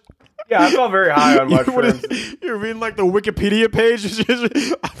mushrooms. Yeah, I felt very high on mushrooms. You're reading like the Wikipedia page.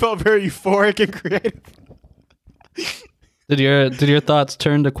 I felt very euphoric and creative. Did your thoughts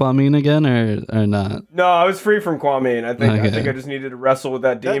turn to Kwame again or not? No, I was free from Kwame. I think I just needed to wrestle with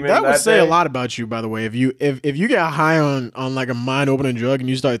that demon. That would say day. a lot about you, by the way. If you get high on like a mind opening drug and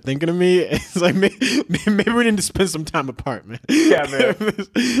you start thinking of me, it's like maybe we need to spend some time apart, man. Yeah, man.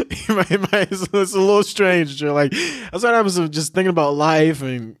 It's a little strange. You're like, that's what happens. Just thinking about life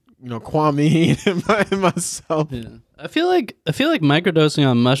and Kwame and myself. Yeah. I feel like microdosing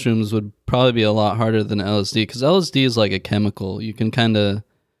on mushrooms would probably be a lot harder than LSD because LSD is like a chemical. You can kind of,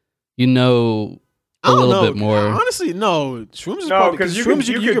 a little bit more. Honestly, no. Shrooms is No, probably because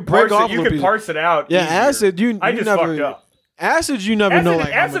you could break off. You could parse it out. Yeah, easier. acid. I just fucked up. Acid, you never know.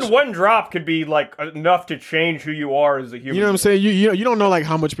 Like acid, one drop could be like enough to change who you are as a human. You know what I'm saying? You don't know like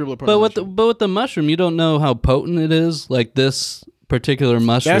how much people are. But with the mushroom, you don't know how potent it is. Like this particular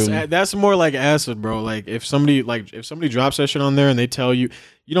mushroom. That's more like acid, bro. Like if somebody drops that shit on there and they tell you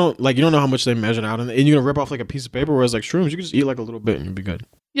don't know how much they measured out and you're gonna rip off like a piece of paper. Whereas like shrooms, you can just eat like a little bit and you'll be good.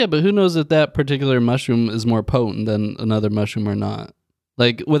 Yeah, but who knows if that particular mushroom is more potent than another mushroom or not?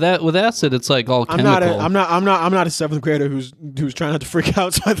 Like with acid, it's like all chemical. I'm not a 7th grader who's trying not to freak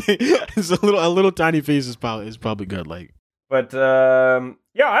out. So I think it's a little tiny piece is probably good. Like, but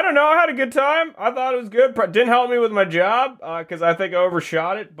yeah, I don't know. I had a good time. I thought it was good. Didn't help me with my job because I think I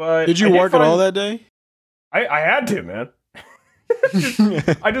overshot it. But did you work at all that day? I had to, man.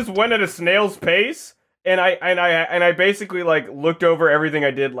 I just went at a snail's pace, and I basically like looked over everything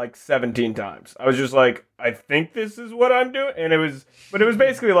I did like 17 times. I was just like, I think this is what I'm doing, and it was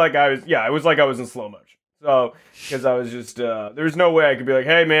basically like it was like I was in slow motion. So because I was just there was no way I could be like,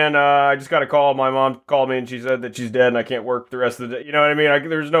 hey man, I just got a call. My mom called me and she said that she's dead and I can't work the rest of the day. You know what I mean?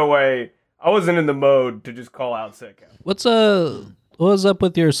 There's no way. I wasn't in the mode to just call out sick. What was up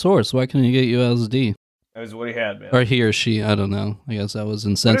with your source? Why couldn't he get you LSD? That was what he had, man. Or he or she, I don't know. I guess that was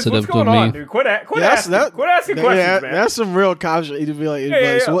insensitive what's going to me. on, dude? Quit asking questions, man. That's some real cop shit. He'd be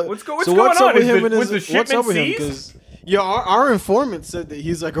like, So what's going on? Was the shipment seized? Yeah, our informant said that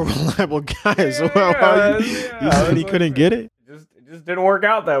he's like a reliable guy. So you said he couldn't get it? It just didn't work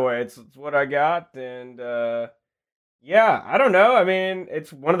out that way. It's what I got, and yeah, I don't know. I mean,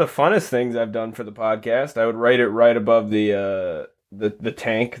 it's one of the funnest things I've done for the podcast. I would rate it right above the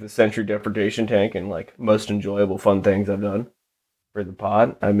tank, the Century Deportation tank, and like most enjoyable fun things I've done for the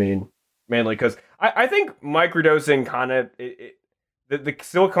pod. I mean, mainly because I think microdosing kind of the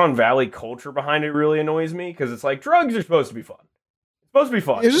Silicon Valley culture behind it really annoys me because it's like drugs are supposed to be fun. It's supposed to be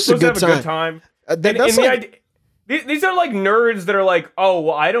fun. It's just supposed a good to have a good time. These are like nerds that are like, oh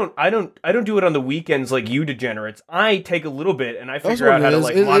well, I don't do it on the weekends like you degenerates. I take a little bit and I figure out how to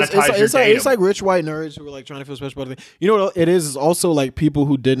like monetize your datum. It's like rich white nerds who are like trying to feel special about it. You know what it is? It's also like people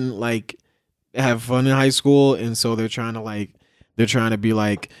who didn't like have fun in high school, and so they're trying to be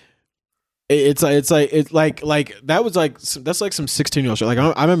like. It's like that was like that's like some 16-year-old shit. Like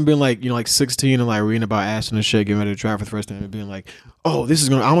I remember being like, like 16 and like reading about acid and shit, getting ready to try for the first time and being like, oh,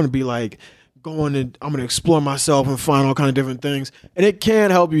 I want to be like I'm gonna explore myself and find all kind of different things. And it can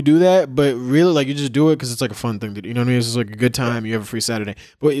help you do that, but really like you just do it because it's like a fun thing to do. You know what I mean? It's just like a good time. You have a free Saturday.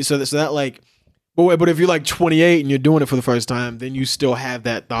 But so that like. But if you're like 28 and you're doing it for the first time, then you still have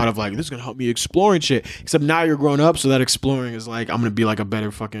that thought of like, this is going to help me exploring shit. Except now you're grown up, so that exploring is like, I'm going to be like a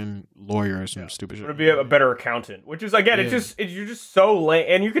better fucking lawyer or some stupid shit. I'm going to be a better accountant, which is, again, you're just so lame.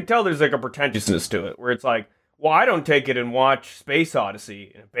 And you could tell there's like a pretentiousness to it, where it's like, well, I don't take it and watch Space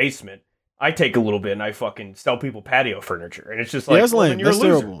Odyssey in a basement. I take a little bit and I fucking sell people patio furniture. And it's just like, that's lame. That's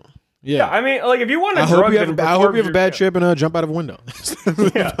terrible. Yeah. I mean, like if you want to I hope you have a bad trip and jump out of a window.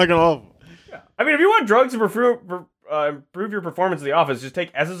 Fucking awful. I mean, if you want drugs to improve your performance in the office, just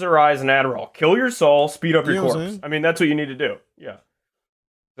take SSRIs and Adderall. Kill your soul, speed up You your know what I'm corpse. saying? I mean, that's what you need to do. Yeah.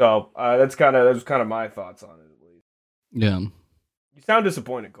 So that's kind of my thoughts on it. At least Yeah. you sound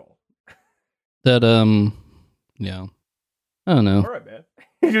disappointed, Cole. That yeah. I don't know. All right, man.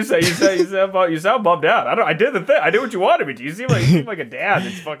 You sound bummed out. I did the thing. I did what you wanted me to. You seem like a dad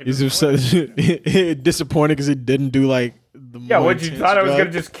that's fucking. He's disappointed. disappointed because he didn't do like the Yeah, more what you intense thought I was drug.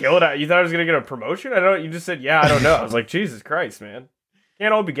 gonna just kill it? You thought I was gonna get a promotion? I don't. You just said, yeah, I don't know. I was like, Jesus Christ, man,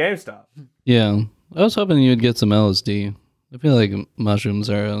 can't all be GameStop. Yeah. I was hoping you'd get some LSD. I feel like mushrooms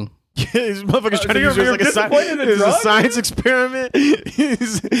are These motherfuckers So trying to use it you're as like disappointed in the a drug? science experiment.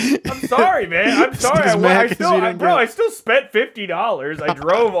 I'm sorry, man. I'm sorry. Niggas mad 'cause you didn't I get- still spent $50. I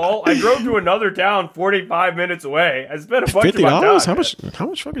drove to another town 45 minutes away. I spent a bunch of my time. $50? How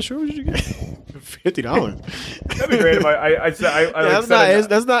much fucking shrooms did you get? $50. That'd be great if I said I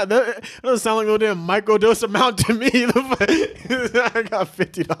That's not that doesn't sound like no damn microdose amount to me. I got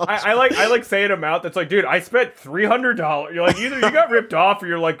 $50. I like saying amount that's like, dude, I spent $300. You're like, either you got ripped off or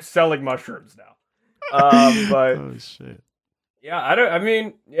you're like selling mushrooms now. But Oh shit. yeah, I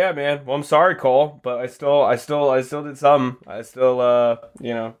mean, yeah, man. Well, I'm sorry, Cole, but I still did some. I still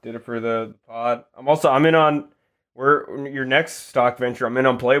did it for the pod. I'm in on your next stock venture. I'm in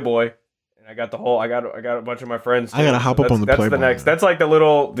on Playboy. And I got a bunch of my friends. I gotta hop up on the That's Playboy. the next. That's like the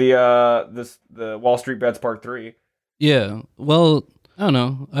Wall Street Bets Part 3. Yeah. Well, I don't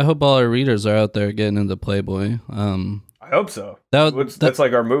know. I hope all our readers are out there getting into Playboy. I hope so. That's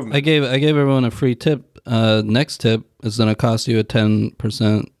like our movement. I gave everyone a free tip. Next tip is going to cost you a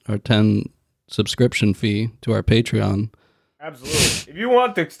 10% or 10 subscription fee to our Patreon. Absolutely. If you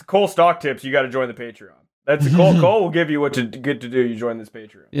want the Cole stock tips, you got to join the Patreon. That's Cole will give you what to get to do. You join this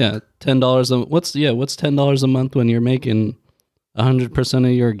Patreon. Yeah, $10 what's $10 a month when you're making 100%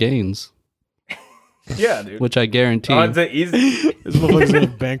 of your gains, Yeah, dude. which I guarantee. It's easy. This motherfucker's gonna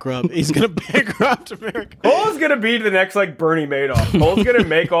bankrupt. He's gonna bankrupt America. Cole's gonna be the next like Bernie Madoff. Cole's gonna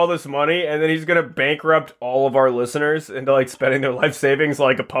make all this money and then he's gonna bankrupt all of our listeners into like spending their life savings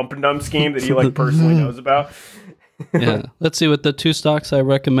like a pump and dump scheme that he like personally knows about. Yeah, let's see. With the two stocks I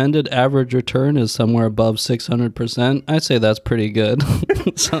recommended, average return is somewhere above 600%. I'd say that's pretty good.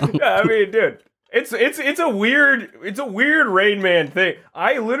 So Yeah, I mean, dude, it's a weird Rain Man thing.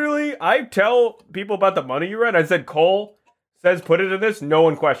 I tell people about the money you run. I said Cole says put it in this. No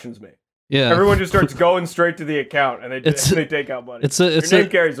one questions me. yeah, Everyone just starts going straight to the account and they take out money. Your name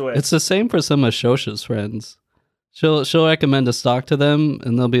carries away. It's the same for some of Shosha's friends. She'll recommend a stock to them,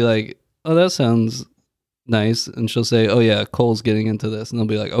 and they'll be like, "Oh, that sounds nice," and she'll say, "Oh yeah, Cole's getting into this," and they'll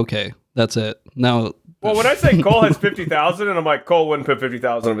be like, "Okay, that's it." Now, Well, when I say Cole has 50,000, and I'm like, Cole wouldn't put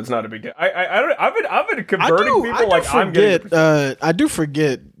 50,000 if it's not a big deal. I've been converting people like I'm getting. I do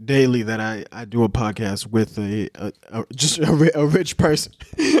forget daily that I do a podcast with a rich person.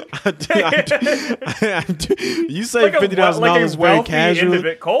 I do. You say Like $50,000 very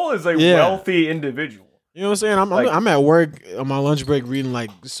casual. Cole is a Yeah. wealthy individual. You know what I'm saying? I'm at work on my lunch break reading like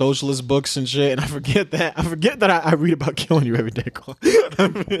socialist books and shit, and I forget that I read about killing you every day, Cole.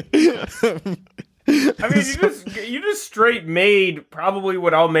 I mean, you just straight made probably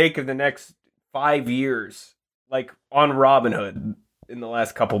what I'll make in the next 5 years, like on Robinhood in the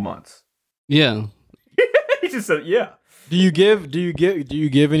last couple months. yeah, He just said, yeah. Do you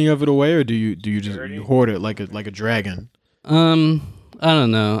give any of it away, or do you just Charity? you hoard it like a dragon? I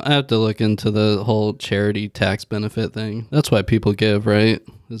don't know. I have to look into the whole charity tax benefit thing. That's why people give, right?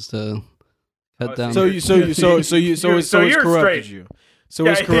 Is to cut down. So it's corrupted straight. you. So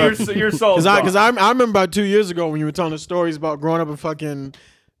it's Yeah, corrupted. your soul's Because gone. I remember about 2 years ago when you were telling the stories about growing up in fucking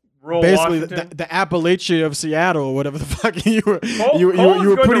Rural basically Washington. the Appalachia of Seattle or whatever the fuck you were. Cole- you Cole is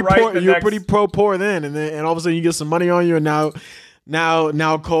were going pretty to write poor. the You were next- pretty poor then, and all of a sudden you get some money on you, and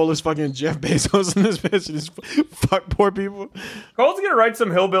now Cole is fucking Jeff Bezos in this bitch and just fuck poor people. Cole's gonna write some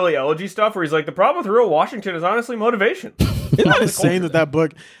hillbilly elegy stuff where he's like, the problem with rural Washington is honestly motivation. Isn't that insane that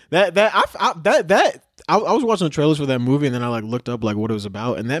book I was watching the trailers for that movie and then I like looked up like what it was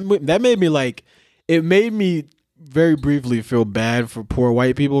about, and that made me like it made me very briefly feel bad for poor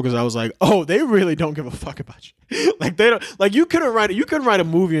white people because I was like, oh, they really don't give a fuck about you. Like they don't like you couldn't write a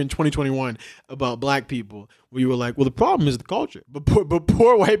movie in 2021 about black people where you were like, well, the problem is the culture, but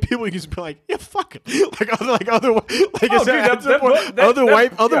poor white people you can just be like, yeah, fuck it.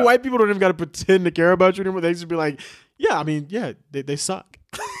 Other white people don't even got to pretend to care about you anymore. They just be like, yeah, I mean, yeah, they suck.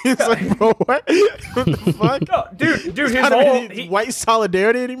 It's like, bro, what the fuck? No, dude, his Not whole any white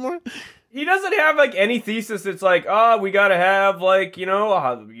solidarity anymore. he doesn't have like any thesis that's like, oh, we got to have like, you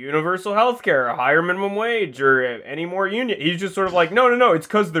know, universal health care, a higher minimum wage, or any more union. He's just sort of like, no, it's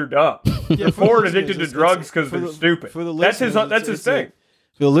because they're dumb. They're poor and addicted to drugs because they're stupid. That's his thing.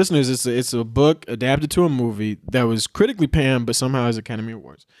 For the listeners, it's a book adapted to a movie that was critically panned, but somehow has Academy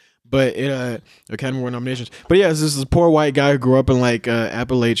Awards. But it Academy Award nominations. But yeah, this is a poor white guy who grew up in like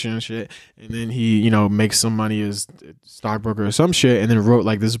Appalachia and shit, and then he, you know, makes some money as a stockbroker or some shit, and then wrote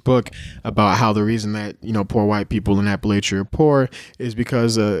like this book about how the reason that, you know, poor white people in Appalachia are poor is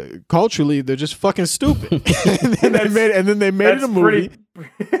because culturally they're just fucking stupid. and then they made it a movie.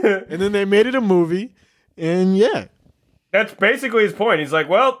 And then they made it a movie, and yeah. That's basically his point. He's like,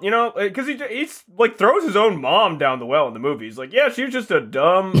 well, you know, because he's like throws his own mom down the well in the movie. He's like, yeah, she was just a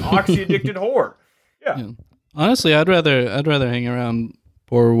dumb, oxy-addicted whore. Yeah. Honestly, I'd rather hang around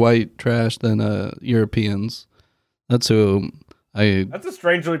poor white trash than Europeans. That's who That's a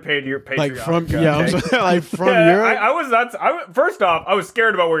strangely patriotic. Like from take. like from Yeah, Europe. First off, I was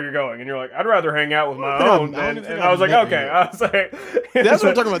scared about where you're going, and you're like, I'd rather hang out with my own. And I was like, okay. I was like, that's what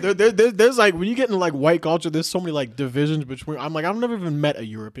I'm talking about. There's like when you get into like white culture, there's so many like divisions between. I'm like, I've never even met a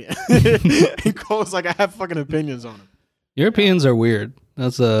European. And Cole's like, I have fucking opinions on them. Europeans are weird.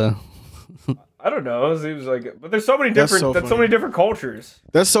 That's I don't know. It seems like, but there's so many different. So many different cultures.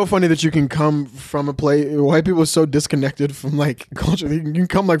 That's so funny that you can come from a place. White people are so disconnected from like culture. You can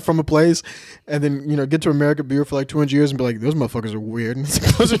come like from a place, and then, you know, get to America, be here for like 200 years, and be like, those motherfuckers are weird. And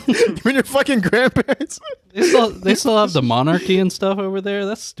those are, you mean your fucking grandparents? they still have the monarchy and stuff over there.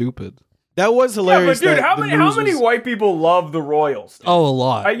 That's stupid. That was hilarious. Yeah, but dude, how many white people love the royals? Dude? Oh, a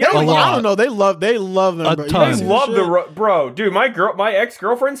lot. I don't know. They love them. A ton. They love bro, dude. My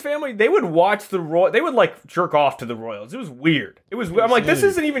ex-girlfriend's family, they would watch they would like jerk off to the royals. It was weird. I'm like, this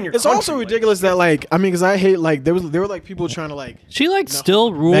isn't even your. It's country. also ridiculous that like, I mean, because I hate like there were like people trying to like. She like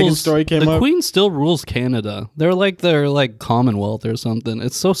still rules. Meghan's story came the up. Queen still rules Canada. They're like Commonwealth or something.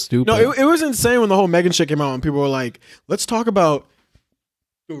 It's so stupid. No, it was insane when the whole Meghan shit came out and people were like, let's talk about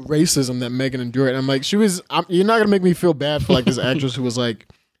the racism that Meghan endured. And I'm like, you're not gonna make me feel bad for like this actress who was like,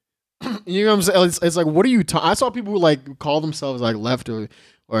 you know what I'm saying? It's like, what are you? I saw people who like call themselves like left or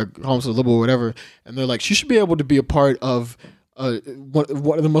call themselves liberal or whatever, and they're like, she should be able to be a part of one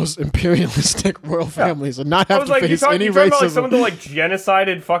of the most imperialistic royal families and not have to face any racism. About, like, someone that like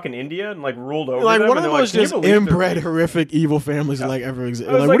genocided fucking India and like ruled over like them, one of the most like, just inbred, horrific, evil families that like ever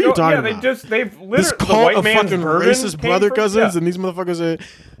existed. Like, what are you talking about? They've literally this cult of fucking racist brother cousins, yeah. and these motherfuckers are.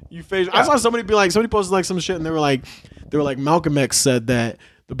 You face. Yeah. I saw somebody posted like some shit, and they were like Malcolm X said that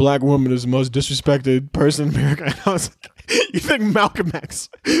the black woman is the most disrespected person in America. And I was like, you think Malcolm X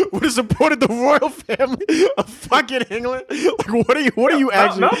would have supported the royal family of fucking England? Like, what are you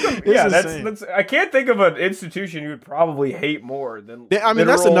actually? Malcolm, that's. I can't think of an institution you would probably hate more than. I mean,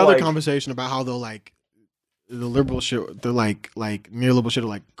 that's another conversation about how they'll like the liberal shit, the like neoliberal shit,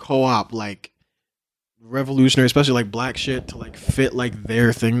 will like co-op like revolutionary, especially like black shit, to like fit like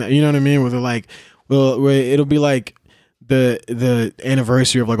their thing. You know what I mean? Where they're like, well, it'll be like the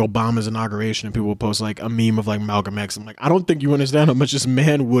anniversary of like Obama's inauguration, and people will post like a meme of like Malcolm X. I'm like, I don't think you understand how much this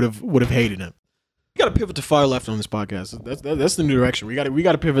man would have hated him. We got to pivot to far left on this podcast. That's the new direction. We got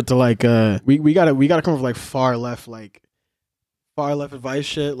to pivot to like we got to come up with like far left advice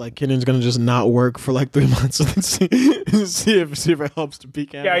shit. Like Kenyon's gonna just not work for like 3 months and then see if it helps to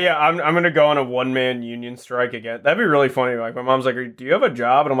peak out. Yeah. I'm gonna go on a 1-man union strike again. That'd be really funny. Like my mom's like, "Do you have a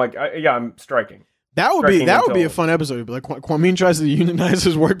job?" And I'm like, "Yeah, I'm striking." That would be a fun episode. It'd be like Kwame tries to unionize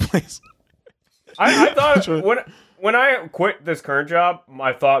his workplace. I thought when I quit this current job,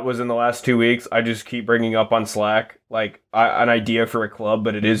 my thought was in the last 2 weeks, I just keep bringing up on Slack like an idea for a club,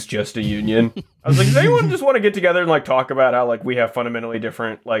 but it is just a union. I was like, does anyone just want to get together and like talk about how like we have fundamentally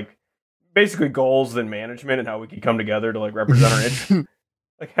different like basically goals than management, and how we can come together to like represent our interests?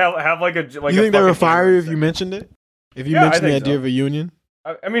 Like have like a like. You think they would fire you if you mentioned it? If you mentioned the idea of a union?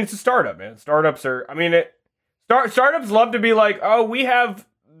 I mean, it's a startup, man. Startups are. I mean, startups love to be like, oh, we have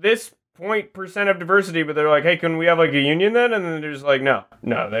this 0.% of diversity, but they're like, hey, can we have like a union then? And then they're just like, no.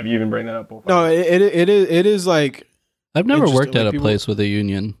 Have you even bring that up? No, it is like. I've never worked at a place with a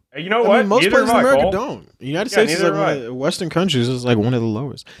union. You know what? I mean, most places in America Cole. don't. The United States is like Western countries is like one of the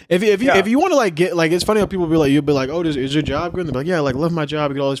lowest. If you want to like get like, it's funny how people be like, you'll be like, oh, is your job good? And they're like, yeah, like love my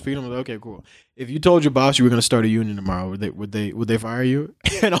job, I get all this freedom. I'm like, okay, cool. If you told your boss you were going to start a union tomorrow, would they fire you?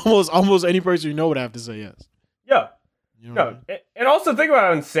 And almost any person you know would have to say yes. Yeah. You know and also think about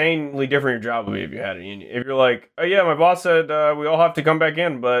how insanely different your job would be if you had a union. If you're like, oh yeah, my boss said we all have to come back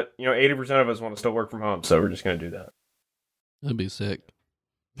in, but 80% of us want to still work from home, so we're just going to do that. That'd be sick.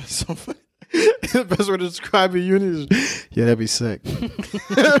 That's so funny. The best way to describe a unit is, yeah, that'd be sick.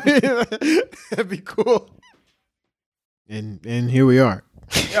 That'd be cool. And here we are.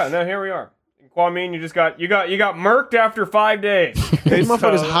 Yeah, no, here we are. Kwame, you got murked after 5 days. These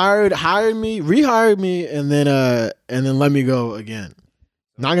motherfuckers hired me, rehired me, and then let me go again.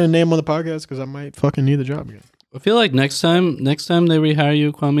 Not gonna name on the podcast because I might fucking need the job again. I feel like next time they rehire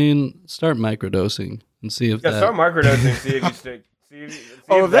you, Kwame, start microdosing and see if Start microdosing, see if you stick.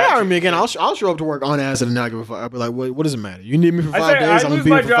 If they hire me again, I'll show up to work on acid and not give a fuck. I'll be like, what does it matter? You need me for 5 days, I'm gonna be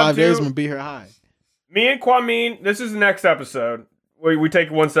here for 5 days, I'm gonna be here high. Me and Kwame, this is the next episode. We take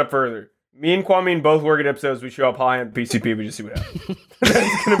it one step further. Me and Kwame both work at episodes. We show up high on PCP. We just see what happens.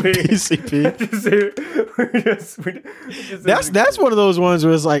 That's gonna be PCP. That's one of those ones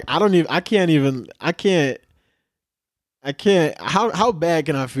where it's like I can't. How bad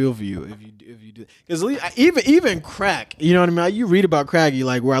can I feel for you if you do? Because even crack, you know what I mean. Like, you read about crack, you're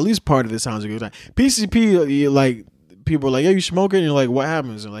like, well, at least part of this sounds a good time. PCP, you like. People are like, "Yeah, you smoking?" And you're like, "What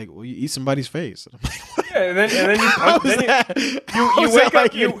happens?" And like, "Well, you eat somebody's face." And I'm like, what? Yeah, and then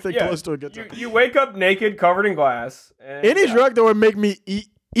you wake up naked, covered in glass. And, any drug that would make me eat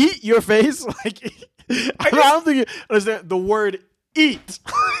your face, like I don't think you understand the word "eat"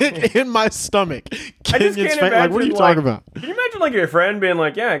 in my stomach. I just can't imagine. Like, what are you talking about? Can you imagine like your friend being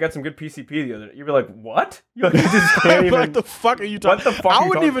like, "Yeah, I got some good PCP the other day." You'd be like, "What?" You like, just can't even. What the fuck are you talking? What the fuck? I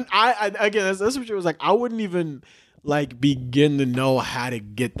wouldn't even. I again, that's what she was like. I wouldn't even. Like begin to know how to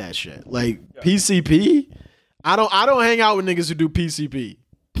get that shit. Like PCP, I don't hang out with niggas who do PCP.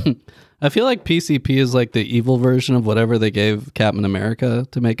 I feel like PCP is like the evil version of whatever they gave Captain America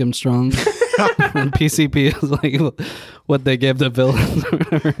to make him strong. And PCP is like what they gave the villains.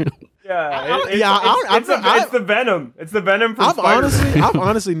 It's the venom. It's the venom from I've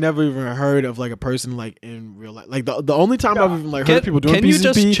honestly never even heard of like a person like in real life. Like the only time I've even like heard people doing PCP. Can you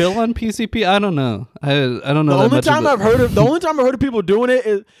just chill on PCP? I don't know. I don't know. The only time I've heard of people doing it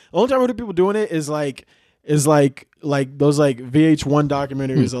is like those like VH1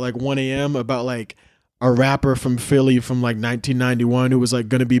 documentaries at like 1 a.m. about like a rapper from Philly from like 1991 who was like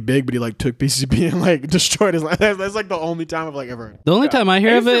gonna be big, but he like took PCP and like destroyed his life. That's like the only time I've like ever heard. The only time I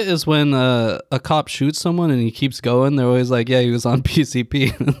hear of it is when a cop shoots someone and he keeps going. They're always like, "Yeah, he was on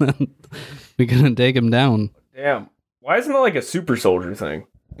PCP," and then we couldn't take him down. Damn, why isn't it like a super soldier thing?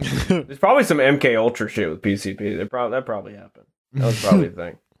 There's probably some MK Ultra shit with PCP. That probably happened. That was probably a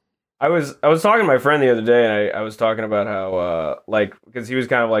thing. I was talking to my friend the other day, and I was talking about how like, because he was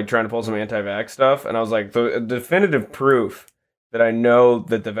kind of like trying to pull some anti-vax stuff, and I was like, the definitive proof that I know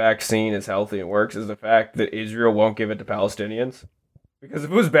that the vaccine is healthy and works is the fact that Israel won't give it to Palestinians, because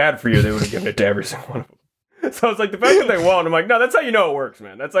if it was bad for you, they would have given it to every single one of them. So I was like, the fact that they won't, I'm like, no, that's how you know it works,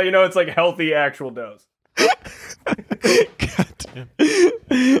 man. That's how you know it's like healthy actual dose. God damn.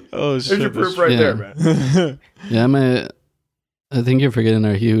 Oh shit! There's your proof right there, man. Yeah, I think you're forgetting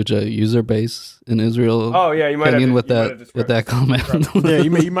our huge user base in Israel. Oh yeah, you might have with that comment. Yeah,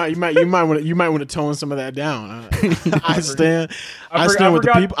 you might want to tone some of that down. I stand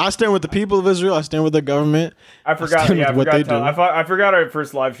with the people of Israel. I stand with the government. I forgot our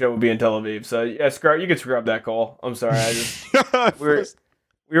first live show would be in Tel Aviv. So yeah, you can scrub that call. I'm sorry.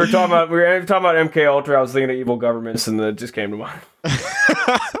 We were talking about MK Ultra. I was thinking of evil governments, and it just came to mind.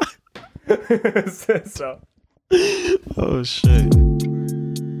 So. Oh shit.